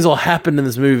those things all happened in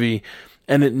this movie.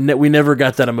 And we never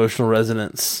got that emotional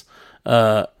resonance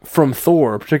from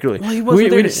Thor, particularly. Well, he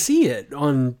wasn't there to see it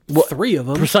on three of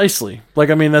them. Precisely. Like,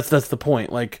 I mean, that's the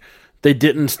point. Like, they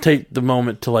didn't take the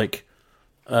moment to like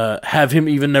have him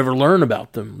even never learn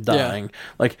about them dying. Yeah.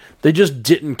 Like, they just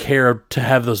didn't care to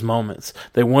have those moments.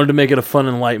 They wanted to make it a fun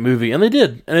and light movie, and they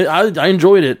did. And I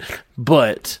enjoyed it,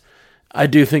 but I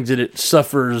do think that it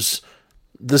suffers.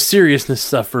 The seriousness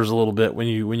suffers a little bit when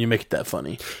you make it that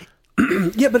funny.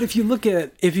 Yeah, but if you look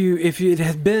at if it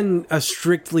had been a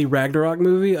strictly Ragnarok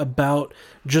movie about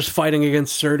just fighting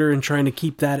against Surtur and trying to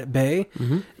keep that at bay,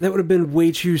 that would have been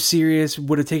way too serious.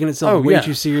 Would have taken itself way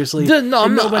too seriously.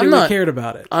 Nobody would have cared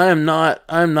about it. I'm not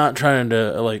trying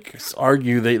to like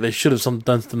argue they should have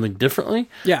done something differently.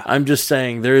 Yeah, I'm just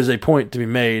saying there is a point to be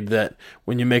made that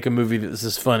when you make a movie that this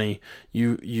is funny,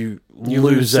 you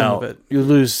lose out. Of it. You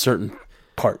lose certain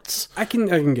parts. I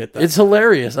can get that. It's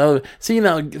hilarious. See,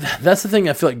 now that's the thing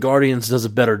I feel like Guardians does a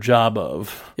better job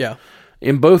of. Yeah.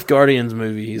 In both Guardians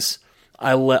movies,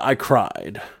 I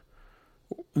cried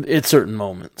at certain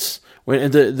moments. When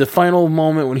the final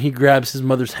moment when he grabs his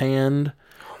mother's hand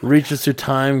reaches through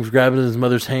time, grabbing his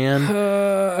mother's hand.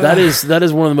 That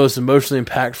is one of the most emotionally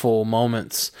impactful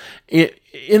moments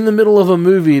in the middle of a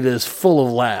movie that is full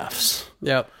of laughs.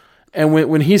 Yep. And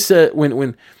when he said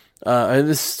and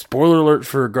this spoiler alert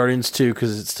for Guardians 2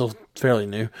 because it's still fairly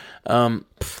new. When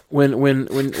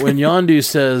Yondu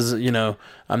says, you know,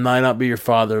 I might not be your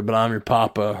father, but I'm your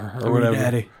papa or whatever. Your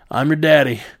daddy. I'm your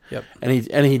daddy. Yep.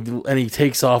 And he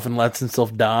takes off and lets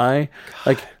himself die. God.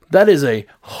 Like that is a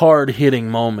hard hitting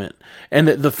moment. And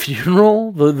the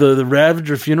funeral, the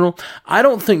Ravager funeral, I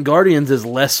don't think Guardians is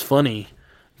less funny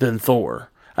than Thor.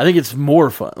 I think it's more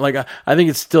fun. Like I think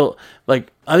it's still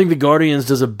like I think the Guardians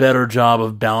does a better job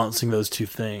of balancing those two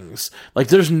things. Like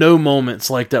there's no moments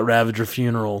like that Ravager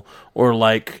funeral or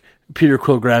like Peter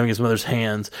Quill grabbing his mother's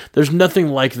hands. There's nothing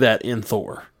like that in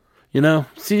Thor. You know?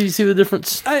 You see the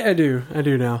difference? I do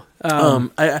now.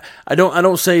 I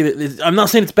don't say that. I'm not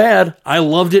saying it's bad. I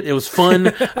loved it. It was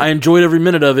fun. I enjoyed every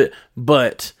minute of it.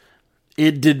 But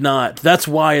it did not. That's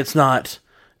why it's not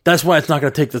going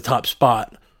to take the top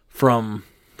spot from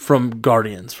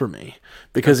Guardians for me,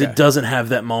 because it doesn't have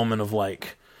that moment of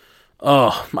like,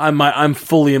 oh, I'm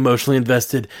fully emotionally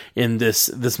invested in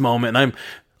this moment. And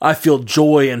I feel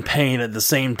joy and pain at the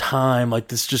same time. Like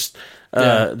this just.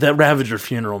 That Ravager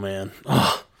funeral, man.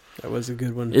 Oh, that was a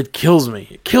good one. It kills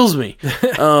me.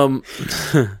 That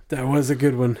was a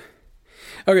good one.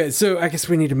 Okay, so I guess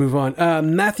we need to move on.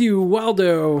 Matthew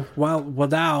Waldo.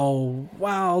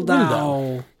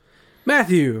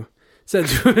 Matthew said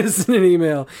to us in an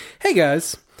email, "Hey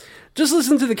guys, just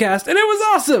listened to the cast and it was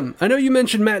awesome. I know you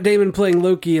mentioned Matt Damon playing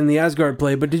Loki in the Asgard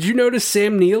play, but did you notice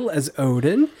Sam Neill as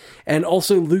Odin? And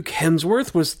also Luke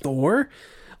Hemsworth was Thor?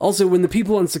 Also, when the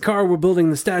people on Sakaar were building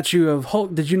the statue of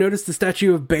Hulk, did you notice the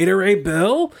statue of Beta Ray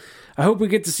Bill? I hope we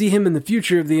get to see him in the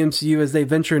future of the MCU as they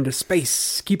venture into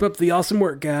space. Keep up the awesome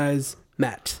work, guys.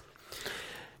 Matt."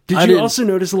 Did you also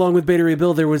notice, along with Beta Ray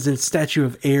Bill, there was a statue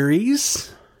of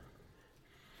Ares?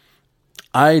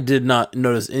 I did not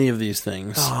notice any of these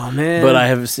things. Oh, man. But I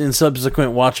have, in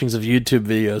subsequent watchings of YouTube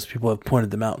videos, people have pointed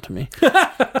them out to me.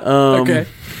 Okay.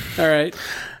 All right.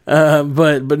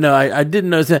 But no, I didn't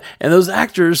notice that. And those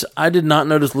actors, I did not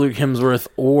notice Luke Hemsworth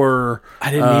or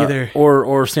I didn't either,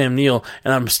 or Sam Neill.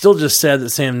 And I'm still just sad that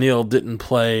Sam Neill didn't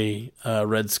play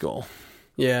Red Skull.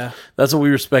 Yeah, that's what we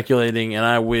were speculating, and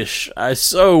I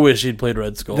so wish he'd played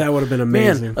Red Skull. That would have been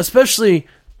amazing, man, especially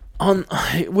on.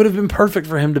 It would have been perfect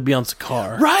for him to be on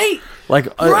Sakaar, right?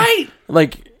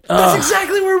 Like. That's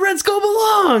exactly where Red Skull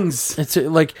belongs. It's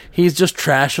like he's just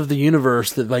trash of the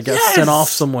universe that like got sent off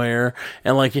somewhere,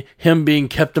 and like him being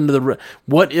kept under the.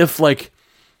 What if like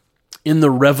in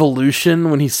the revolution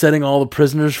when he's setting all the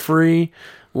prisoners free,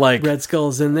 like Red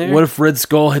Skull's in there? What if Red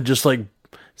Skull had just like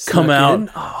come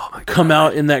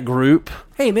out in that group?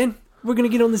 Hey man, we're gonna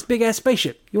get on this big ass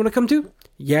spaceship. You want to come too?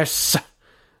 Yes.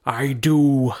 I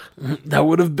do. That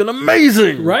would have been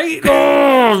amazing, right?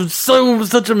 Oh,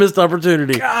 such a missed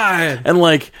opportunity. God. And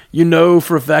like, you know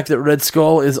for a fact that Red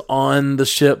Skull is on the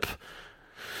ship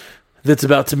that's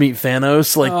about to meet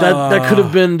Thanos. Like that could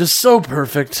have been just so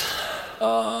perfect.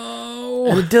 Oh.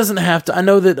 And it doesn't have to. I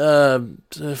know that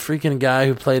the freaking guy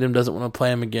who played him doesn't want to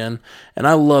play him again, and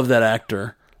I love that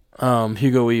actor.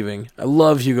 Hugo Weaving. I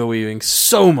love Hugo Weaving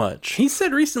so much. He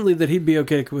said recently that he'd be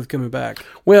okay with coming back.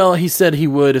 Well, he said he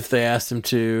would if they asked him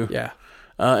to. Yeah.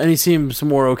 And he seems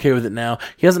more okay with it now.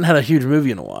 He hasn't had a huge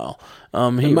movie in a while. For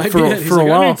a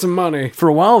while, I need some money. For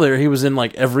a while there, he was in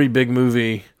like every big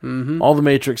movie, all the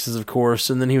Matrixes, of course,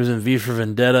 and then he was in V for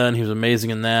Vendetta, and he was amazing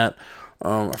in that.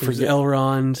 I forget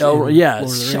Elrond.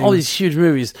 All these huge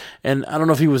movies, and I don't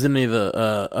know if he was in any of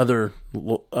the other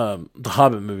the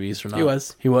Hobbit movies or not.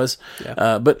 He was.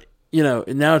 Yeah. But you know,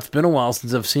 now it's been a while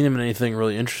since I've seen him in anything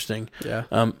really interesting. Yeah.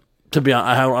 To be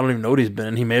honest, I don't even know what he's been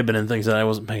in. He may have been in things that I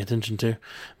wasn't paying attention to,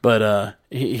 but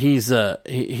he's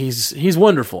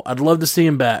wonderful. I'd love to see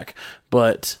him back,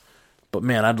 but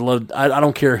man, I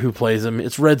don't care who plays him.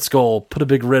 It's Red Skull. Put a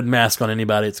big red mask on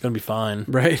anybody. It's gonna be fine.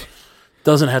 Right.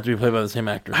 Doesn't have to be played by the same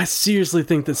actor. I seriously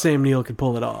think that Sam Neill could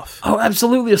pull it off. Oh,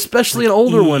 absolutely, especially an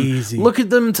older one. Look at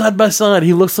them side by side.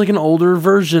 He looks like an older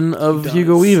version of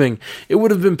Hugo Weaving. It would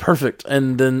have been perfect.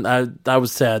 And then I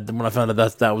was sad when I found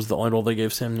out that was the only role they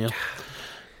gave Sam Neill.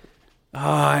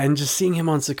 And just seeing him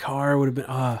on Sakaar would have been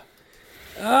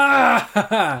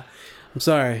I'm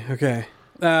sorry. Okay.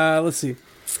 Let's see.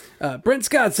 Brent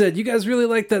Scott said, "You guys really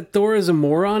like that Thor is a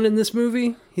moron in this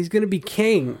movie? He's going to be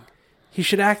king. He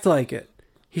should act like it.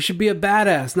 He should be a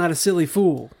badass, not a silly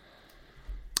fool."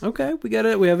 Okay, we got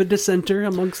it. We have a dissenter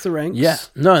amongst the ranks. Yeah,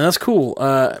 no, that's cool.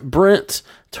 Brent,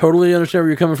 totally understand where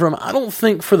you're coming from. I don't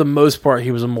think for the most part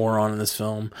he was a moron in this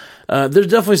film. There's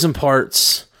definitely some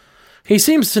parts he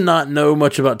seems to not know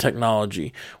much about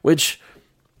technology, which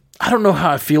I don't know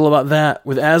how I feel about that,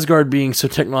 with Asgard being so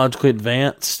technologically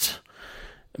advanced.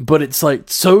 But it's like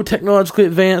so technologically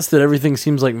advanced that everything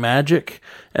seems like magic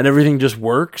and everything just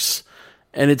works.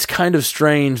 And it's kind of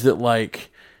strange that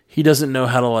like he doesn't know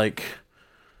how to like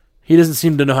he doesn't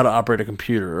seem to know how to operate a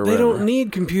computer or They whatever. don't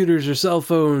need computers or cell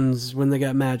phones when they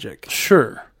got magic.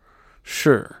 Sure.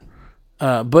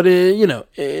 But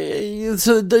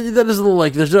so that is a little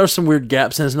like there are some weird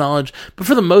gaps in his knowledge, but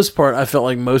for the most part I felt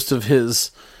like most of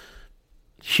his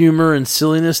humor and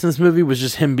silliness in this movie was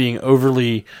just him being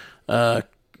overly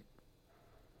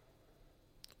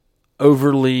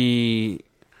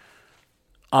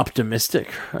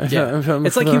optimistic.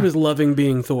 It's like he was loving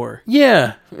being Thor.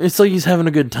 Yeah, it's like he's having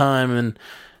a good time, and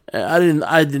I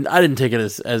didn't take it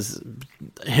as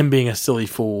him being a silly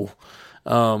fool.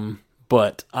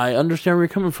 But I understand where you're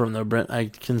coming from, though, Brent. I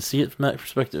can see it from that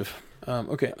perspective.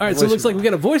 Okay. All right, so it looks like we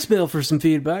got a voicemail for some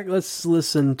feedback. Let's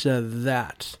listen to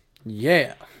that.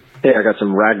 Yeah. Hey, I got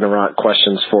some Ragnarok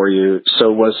questions for you.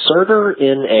 So was Surtur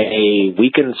in a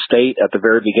weakened state at the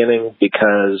very beginning?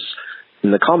 Because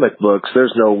in the comic books,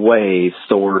 there's no way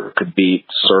Thor could beat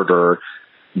Surtur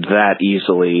that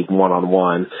easily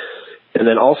one-on-one. And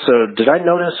then also, did I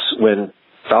notice when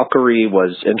Valkyrie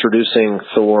was introducing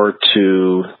Thor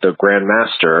to the Grand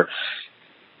Master,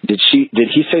 did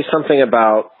he say something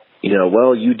about,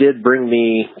 well, you did bring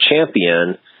me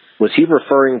champion? Was he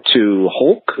referring to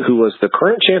Hulk, who was the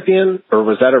current champion, or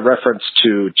was that a reference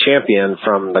to Champion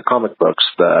from the comic books,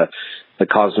 the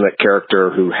cosmic character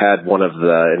who had one of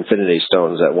the Infinity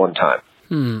Stones at one time?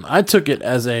 I took it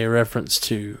as a reference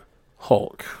to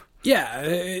Hulk.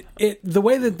 Yeah, the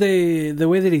way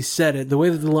that he said it, the way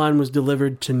that the line was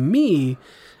delivered to me,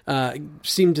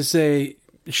 seemed to say,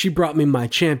 "She brought me my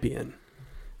champion,"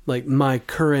 like my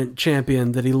current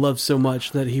champion that he loves so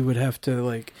much that he would have to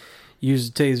like use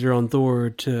a taser on Thor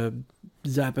to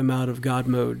zap him out of God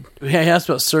mode. Yeah, he asked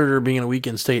about Surtur being in a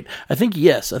weakened state. I think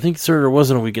Surtur was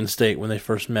in a weakened state when they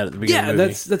first met at the beginning of the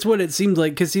movie. Yeah, that's what it seemed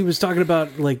like, because he was talking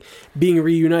about like being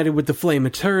reunited with the Flame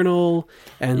Eternal,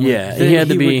 and yeah, then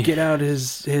he would get out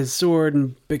his sword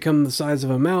and become the size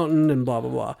of a mountain, and blah blah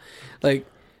blah. Like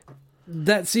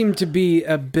that seemed to be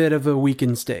a bit of a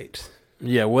weakened state.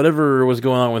 Yeah, whatever was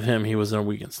going on with him, he was in a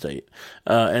weakened state,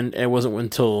 and it wasn't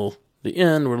until the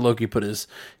end where Loki put his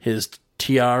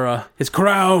tiara, his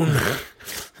crown,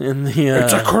 in the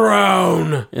it's a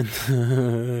crown.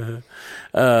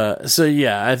 So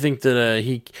yeah, I think that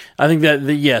I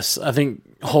think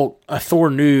Thor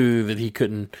knew that he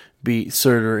couldn't beat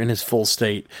Surtur in his full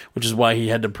state, which is why he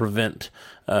had to prevent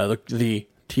the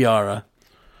tiara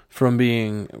from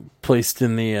being placed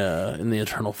in the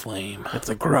eternal flame. It's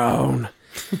a crown.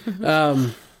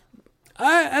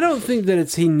 I don't think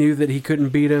that he knew that he couldn't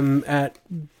beat him at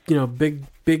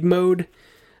big mode.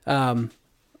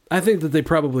 I think that they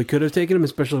probably could have taken him,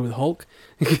 especially with Hulk,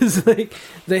 because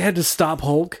they had to stop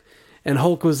Hulk, and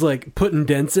Hulk was like putting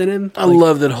dents in him. I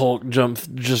love that Hulk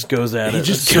just goes at it. He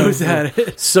just goes at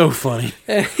it. So funny.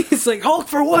 And he's like, Hulk,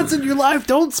 for once in your life,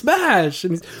 don't smash.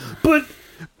 And but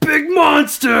big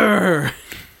monster.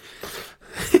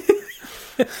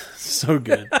 So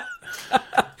good.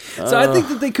 So I think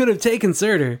that they could have taken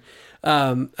Surtur.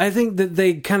 I think that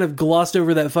they kind of glossed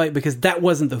over that fight because that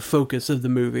wasn't the focus of the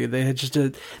movie. They had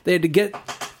to get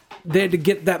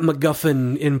that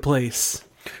MacGuffin in place.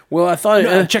 Well, I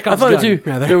thought Chekhov's gun, too.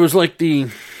 rather. There was like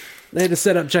they had to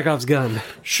set up Chekhov's gun.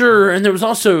 Sure, and there was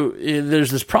also there's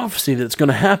this prophecy that's going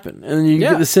to happen, and you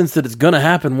get the sense that it's going to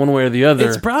happen one way or the other.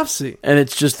 It's prophecy, and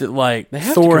it's just that like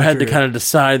Thor had to kind of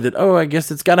decide that I guess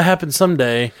it's got to happen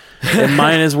someday. It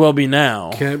might as well be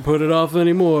now. Can't put it off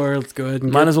anymore. Let's go ahead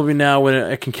and might as well be now when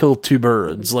it can kill two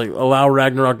birds. Like allow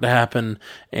Ragnarok to happen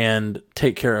and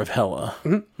take care of Hela.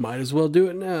 Mm-hmm. Might as well do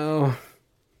it now.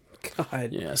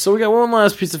 God, yeah. So we got one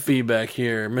last piece of feedback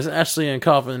here, Miss Ashley and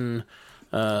Coffin.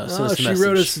 She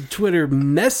wrote us a Twitter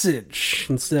message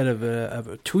instead of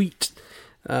a tweet.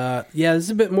 Yeah, this is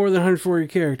a bit more than 140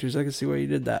 characters. I can see why you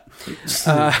did that.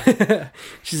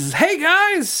 She says, "Hey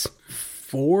guys!"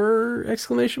 4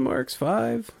 exclamation marks,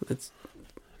 5. My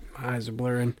eyes are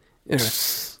blurring. Anyway,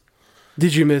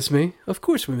 did you miss me? Of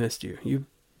course we missed you. You've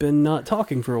been not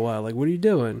talking for a while. Like, what are you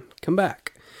doing? Come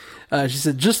back. She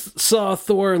said, "Just saw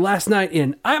Thor last night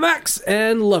in IMAX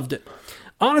and loved it.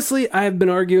 Honestly, I have been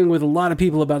arguing with a lot of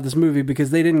people about this movie because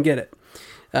they didn't get it.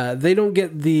 They don't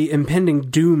get the impending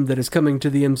doom that is coming to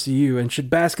the MCU and should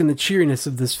bask in the cheeriness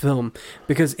of this film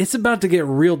because it's about to get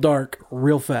real dark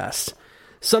real fast.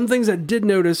 Some things I did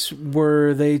notice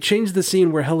were they changed the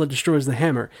scene where Hela destroys the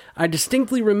hammer. I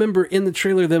distinctly remember in the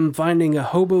trailer them finding a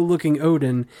hobo-looking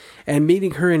Odin and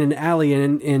meeting her in an alley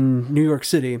in New York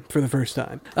City for the first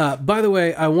time. By the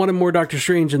way, I wanted more Doctor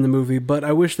Strange in the movie, but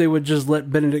I wish they would just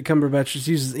let Benedict Cumberbatch just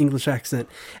use his English accent.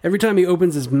 Every time he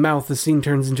opens his mouth, the scene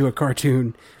turns into a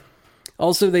cartoon.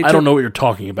 Also, I don't know what you're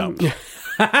talking about.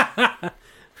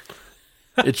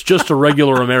 It's just a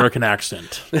regular American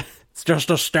accent. It's just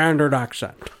a standard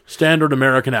accent. Standard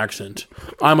American accent.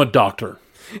 I'm a doctor.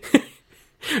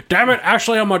 Damn it,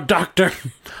 Ashley, I'm a doctor.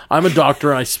 I'm a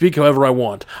doctor and I speak however I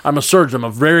want. I'm a surgeon. I'm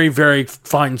a very, very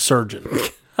fine surgeon.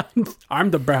 I'm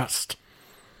the best.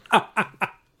 You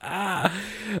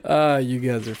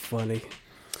guys are funny.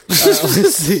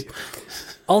 Let's see.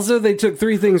 Also, they took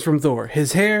 3 things from Thor.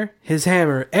 His hair, his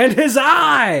hammer, and his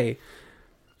eye!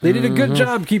 They did a good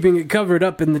job keeping it covered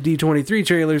up in the D23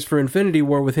 trailers for Infinity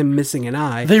War with him missing an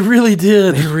eye. They really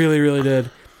did. They really, really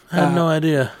did. I had no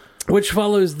idea. Which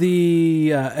follows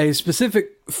a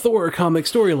specific Thor comic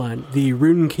storyline. The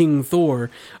Rune King Thor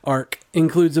arc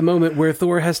includes a moment where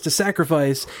Thor has to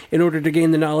sacrifice in order to gain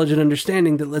the knowledge and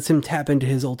understanding that lets him tap into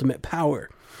his ultimate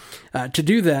power. To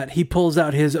do that, he pulls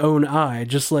out his own eye,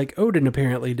 just like Odin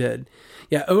apparently did.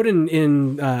 Yeah, Odin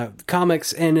in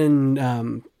comics and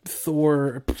in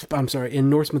in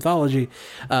Norse mythology,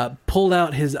 pulled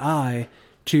out his eye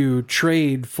to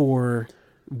trade for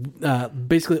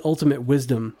basically ultimate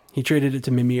wisdom. He traded it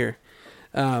to Mimir.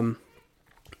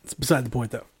 It's beside the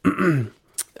point, though.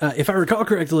 If I recall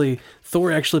correctly,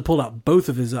 Thor actually pulled out both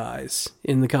of his eyes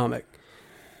in the comic.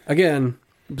 Again,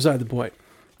 beside the point.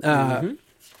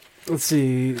 Let's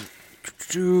see.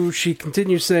 She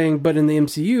continues saying, but in the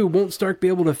MCU, won't Stark be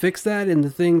able to fix that in the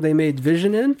thing they made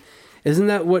Vision in? Isn't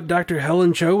that what Dr.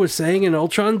 Helen Cho was saying in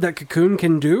Ultron that Cocoon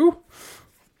can do?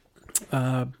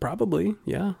 Probably,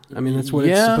 yeah. I mean, that's what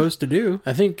it's supposed to do.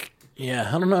 I think, I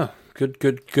don't know.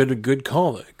 Good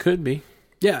call. It could be.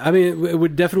 Yeah, I mean, it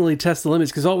would definitely test the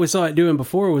limits, because all we saw it doing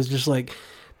before was just like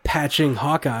patching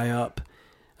Hawkeye up.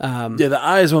 The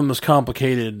eye is one of the most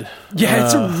complicated. Yeah,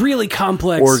 it's a really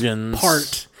complex organs.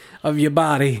 Part of your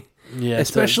body. Yeah,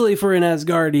 especially for an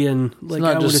Asgardian. Like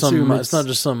I would assume it's not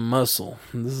just some muscle.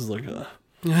 This is like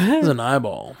this is an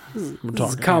eyeball. This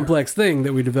is a complex thing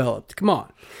that we developed. Come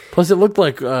on. Plus, it looked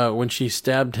like when she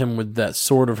stabbed him with that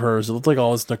sword of hers, it looked like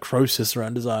all this necrosis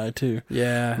around his eye too.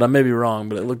 Yeah, and I may be wrong,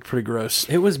 but it looked pretty gross.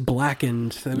 It was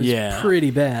blackened. It was pretty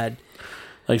bad.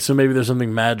 Like, so maybe there's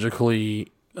something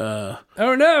magically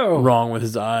wrong with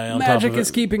his eye. On Magic top of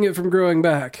is keeping it from growing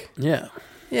back. Yeah.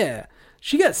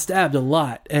 She got stabbed a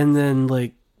lot and then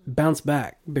like bounced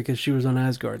back because she was on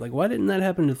Asgard. Like, why didn't that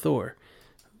happen to Thor?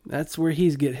 That's where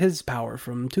he's get his power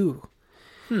from too.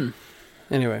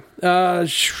 Anyway,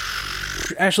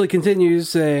 Ashley continues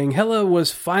saying, Hela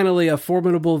was finally a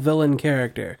formidable villain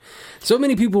character. So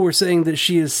many people were saying that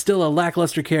she is still a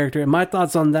lackluster character, and my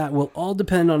thoughts on that will all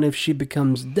depend on if she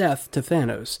becomes death to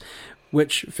Thanos,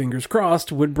 which, fingers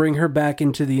crossed, would bring her back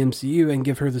into the MCU and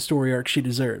give her the story arc she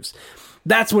deserves.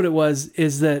 That's what it was,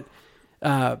 is that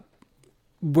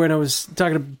when I was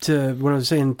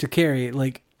saying to Carrie,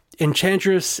 like,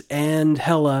 Enchantress and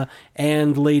Hela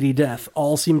and Lady Death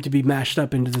all seem to be mashed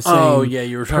up into the same person. Oh, yeah,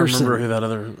 you were trying to remember who that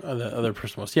other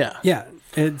person was. Yeah. Yeah,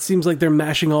 it seems like they're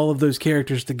mashing all of those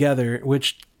characters together,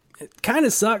 which kind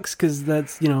of sucks, because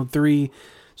that's, 3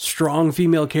 strong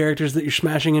female characters that you're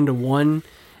smashing into one,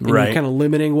 and you're kind of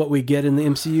limiting what we get in the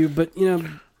MCU, but,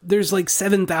 there's like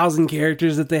 7,000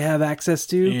 characters that they have access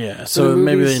to. Yeah, so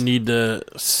maybe they need to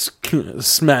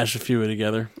smash a few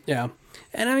together. Yeah,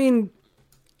 and I mean,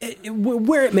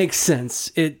 where it makes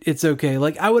sense, it's okay.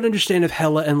 Like, I would understand if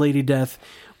Hela and Lady Death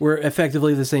were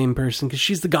effectively the same person, because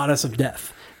she's the goddess of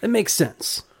death. That makes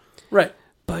sense. Right.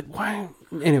 But why?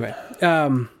 Anyway,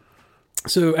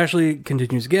 so Ashley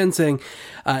continues again saying,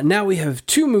 now we have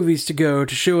 2 movies to go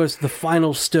to show us the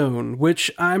final stone,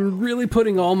 which I'm really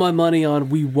putting all my money on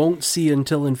we won't see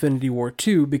until Infinity War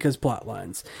 2 because plot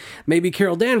lines. Maybe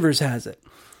Carol Danvers has it.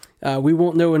 We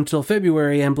won't know until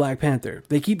February and Black Panther.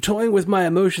 They keep toying with my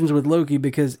emotions with Loki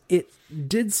because it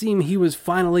did seem he was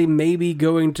finally maybe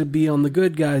going to be on the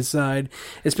good guy's side,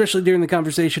 especially during the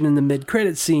conversation in the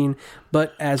mid-credits scene,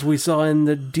 but as we saw in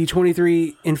the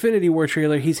D23 Infinity War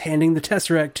trailer, he's handing the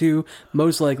Tesseract to,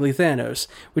 most likely, Thanos,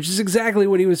 which is exactly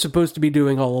what he was supposed to be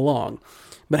doing all along.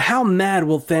 But how mad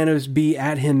will Thanos be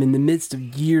at him in the midst of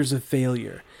years of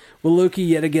failure? Will Loki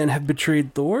yet again have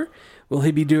betrayed Thor? Will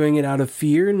he be doing it out of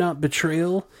fear, not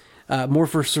betrayal? More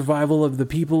for survival of the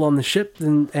people on the ship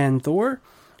and Thor?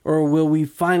 Or will we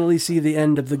finally see the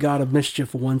end of the God of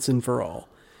Mischief once and for all?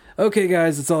 Okay,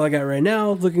 guys, that's all I got right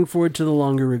now. Looking forward to the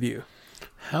longer review.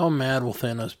 How mad will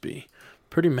Thanos be?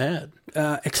 Pretty mad.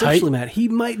 Exceptionally mad. He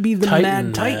might be the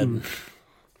Mad Titan.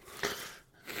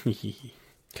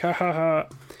 Ha ha ha.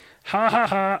 Ha ha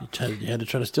ha. You had to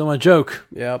try to steal my joke.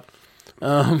 Yep.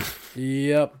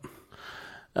 Yep.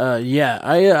 Yeah,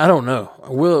 I don't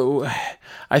know.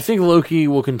 I think Loki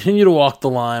will continue to walk the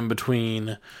line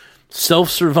between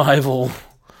self-survival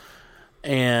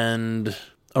and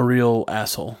a real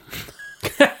asshole.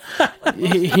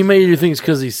 he may do things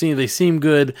because they seem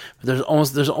good, but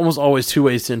there's almost always two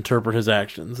ways to interpret his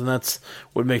actions, and that's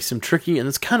what makes him tricky, and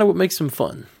it's kind of what makes him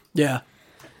fun. Yeah.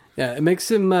 It makes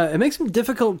him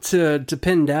difficult to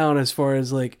pin down as far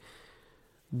as like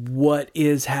what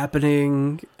is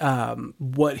happening,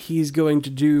 what he's going to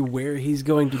do, where he's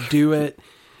going to do it,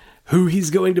 who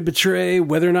he's going to betray,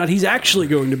 whether or not he's actually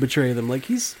going to betray them. Like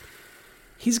he's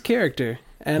a character,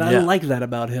 and I like that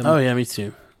about him. Oh yeah, me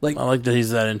too. Like I like that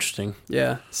he's that interesting.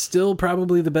 Yeah, still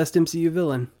probably the best MCU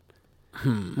villain,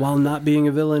 while not being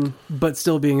a villain, but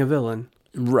still being a villain.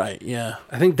 Right, yeah.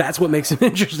 I think that's what makes him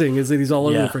interesting, is that he's all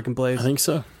over the freaking place. I think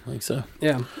so.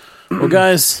 Yeah. Well,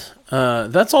 guys,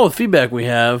 that's all the feedback we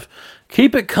have.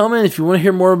 Keep it coming. If you want to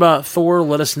hear more about Thor,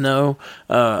 let us know.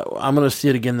 I'm going to see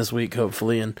it again this week,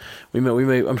 hopefully, and we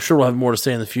may. I'm sure we'll have more to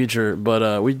say in the future,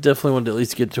 but we definitely want to at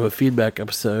least get to a feedback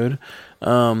episode.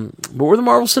 But we're the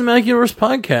Marvel Cinematic Universe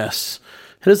Podcast.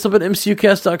 Hit us up at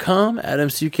mcucast.com, at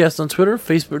mcucast on Twitter,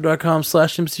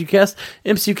 facebook.com/mcucast,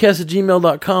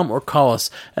 mcucast@gmail.com, or call us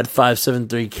at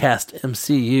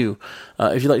 573-CAST-MCU.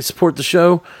 If you'd like to support the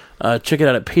show, check it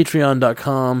out at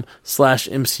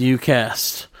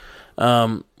patreon.com/mcucast.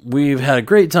 We've had a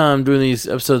great time doing these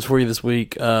episodes for you this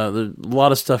week. A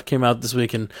lot of stuff came out this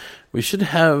week, and we should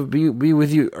be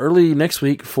with you early next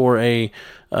week for an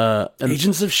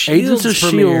Agents of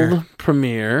S.H.I.E.L.D.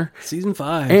 premiere. Season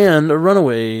 5. And a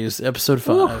Runaways episode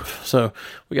 5. Ooh. So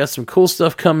we got some cool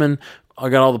stuff coming. I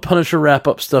got all the Punisher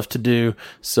wrap-up stuff to do.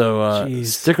 So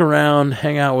stick around,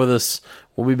 hang out with us.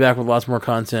 We'll be back with lots more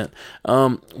content.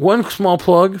 One small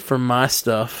plug for my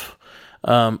stuff.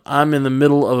 I'm in the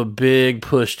middle of a big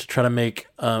push to try to make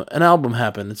an album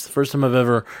happen. It's the first time I've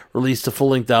ever released a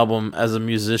full-length album as a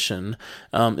musician.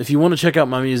 If you want to check out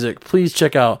my music, please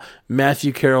check out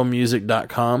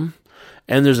MatthewCarrollMusic.com.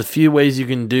 And there's a few ways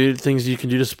things you can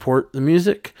do to support the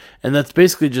music. And that's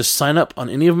basically just sign up on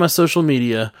any of my social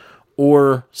media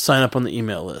or sign up on the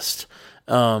email list.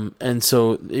 And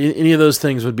so any of those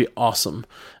things would be awesome.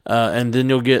 And then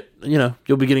you'll be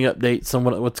getting updates on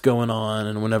what's going on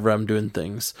and whenever I'm doing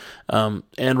things.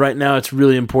 And right now it's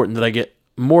really important that I get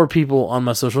more people on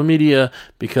my social media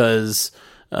because,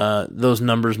 those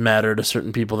numbers matter to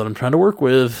certain people that I'm trying to work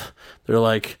with. They're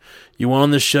like, you want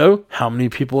on this show? How many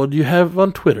people do you have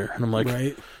on Twitter? And I'm like,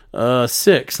 right.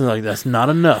 6. And they're like, that's not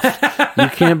enough. You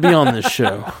can't be on this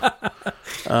show.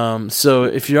 So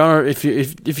if you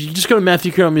just go to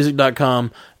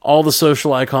MatthewCarrollMusic.com, all the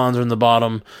social icons are in the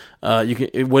bottom. You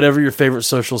can, whatever your favorite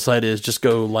social site is, just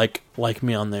go like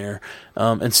me on there.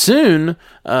 And soon,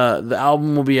 the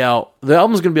album will be out. The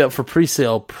album's going to be out for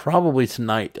pre-sale probably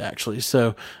tonight, actually.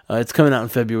 So, it's coming out in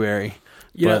February.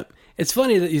 Yeah. But it's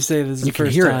funny that you say this is the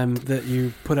first time that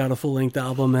you put out a full-length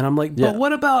album, and I'm like, but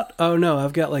what about, oh no,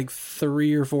 I've got like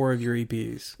 3 or 4 of your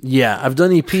EPs. Yeah, I've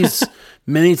done EPs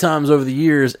many times over the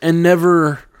years, and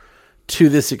never to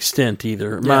this extent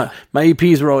either. My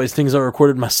EPs were always things I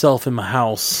recorded myself in my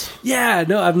house. Yeah,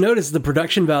 no, I've noticed the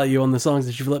production value on the songs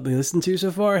that you've let me listen to so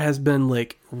far has been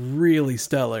like really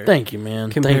stellar. Thank you, man.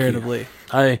 Comparatively.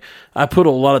 Thank you. I put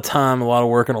a lot of time, a lot of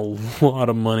work, and a lot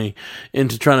of money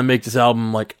into trying to make this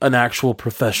album like an actual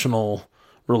professional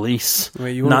release.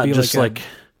 Wait, you want not to be just like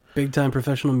big time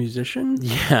professional musician?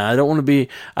 Yeah, I didn't want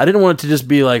it to just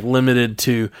be like limited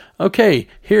to, okay,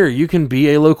 here you can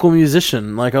be a local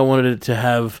musician. Like I wanted it to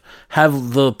have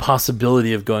the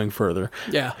possibility of going further.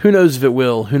 Yeah. Who knows if it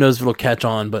will, who knows if it'll catch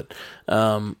on, but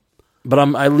I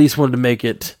at least wanted to make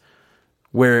it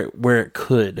where it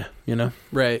could,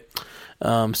 Right.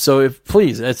 So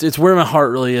please, it's where my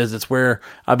heart really is. It's where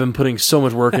I've been putting so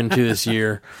much work into this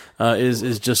year.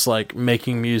 Is just like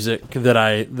making music that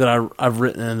I've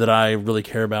written and that I really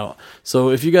care about.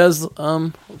 So if you guys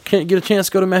can't get a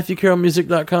chance, go to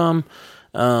MatthewCarrollMusic.com.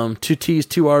 2 T's,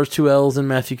 2 R's, 2 L's in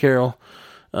Matthew Carroll.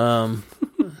 And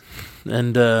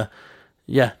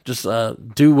just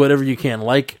do whatever you can.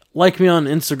 Like me on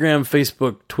Instagram,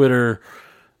 Facebook, Twitter,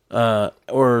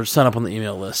 or sign up on the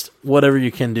email list. Whatever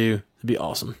you can do. It'd be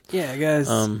awesome. Yeah, guys,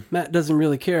 Matt doesn't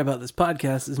really care about this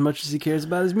podcast as much as he cares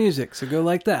about his music, so go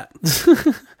like that.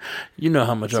 You know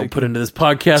how much I put into this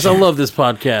podcast. I love this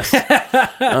podcast.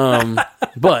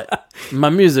 But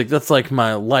my music, that's like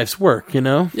my life's work,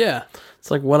 Yeah.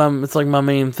 It's like my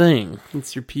main thing.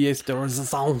 It's your pièce de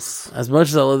résistance. As much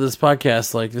as I love this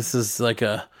podcast, like this is like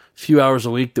a few hours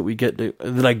a week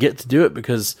that I get to do it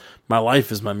because my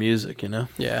life is my music, you know?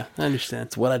 Yeah, I understand.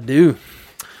 It's what I do.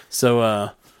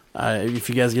 So, if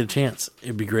you guys get a chance,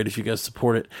 it'd be great if you guys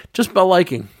support it just by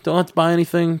liking. Don't have to buy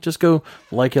anything. Just go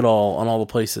like it all on all the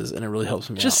places, and it really helps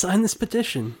me out. Just sign this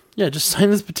petition. Yeah, just sign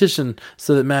this petition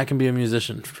so that Matt can be a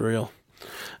musician for real.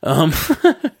 All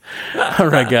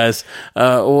right, guys.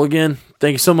 Well, again,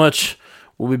 thank you so much.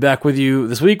 We'll be back with you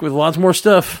this week with lots more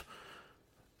stuff.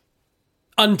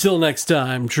 Until next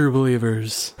time, true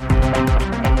believers.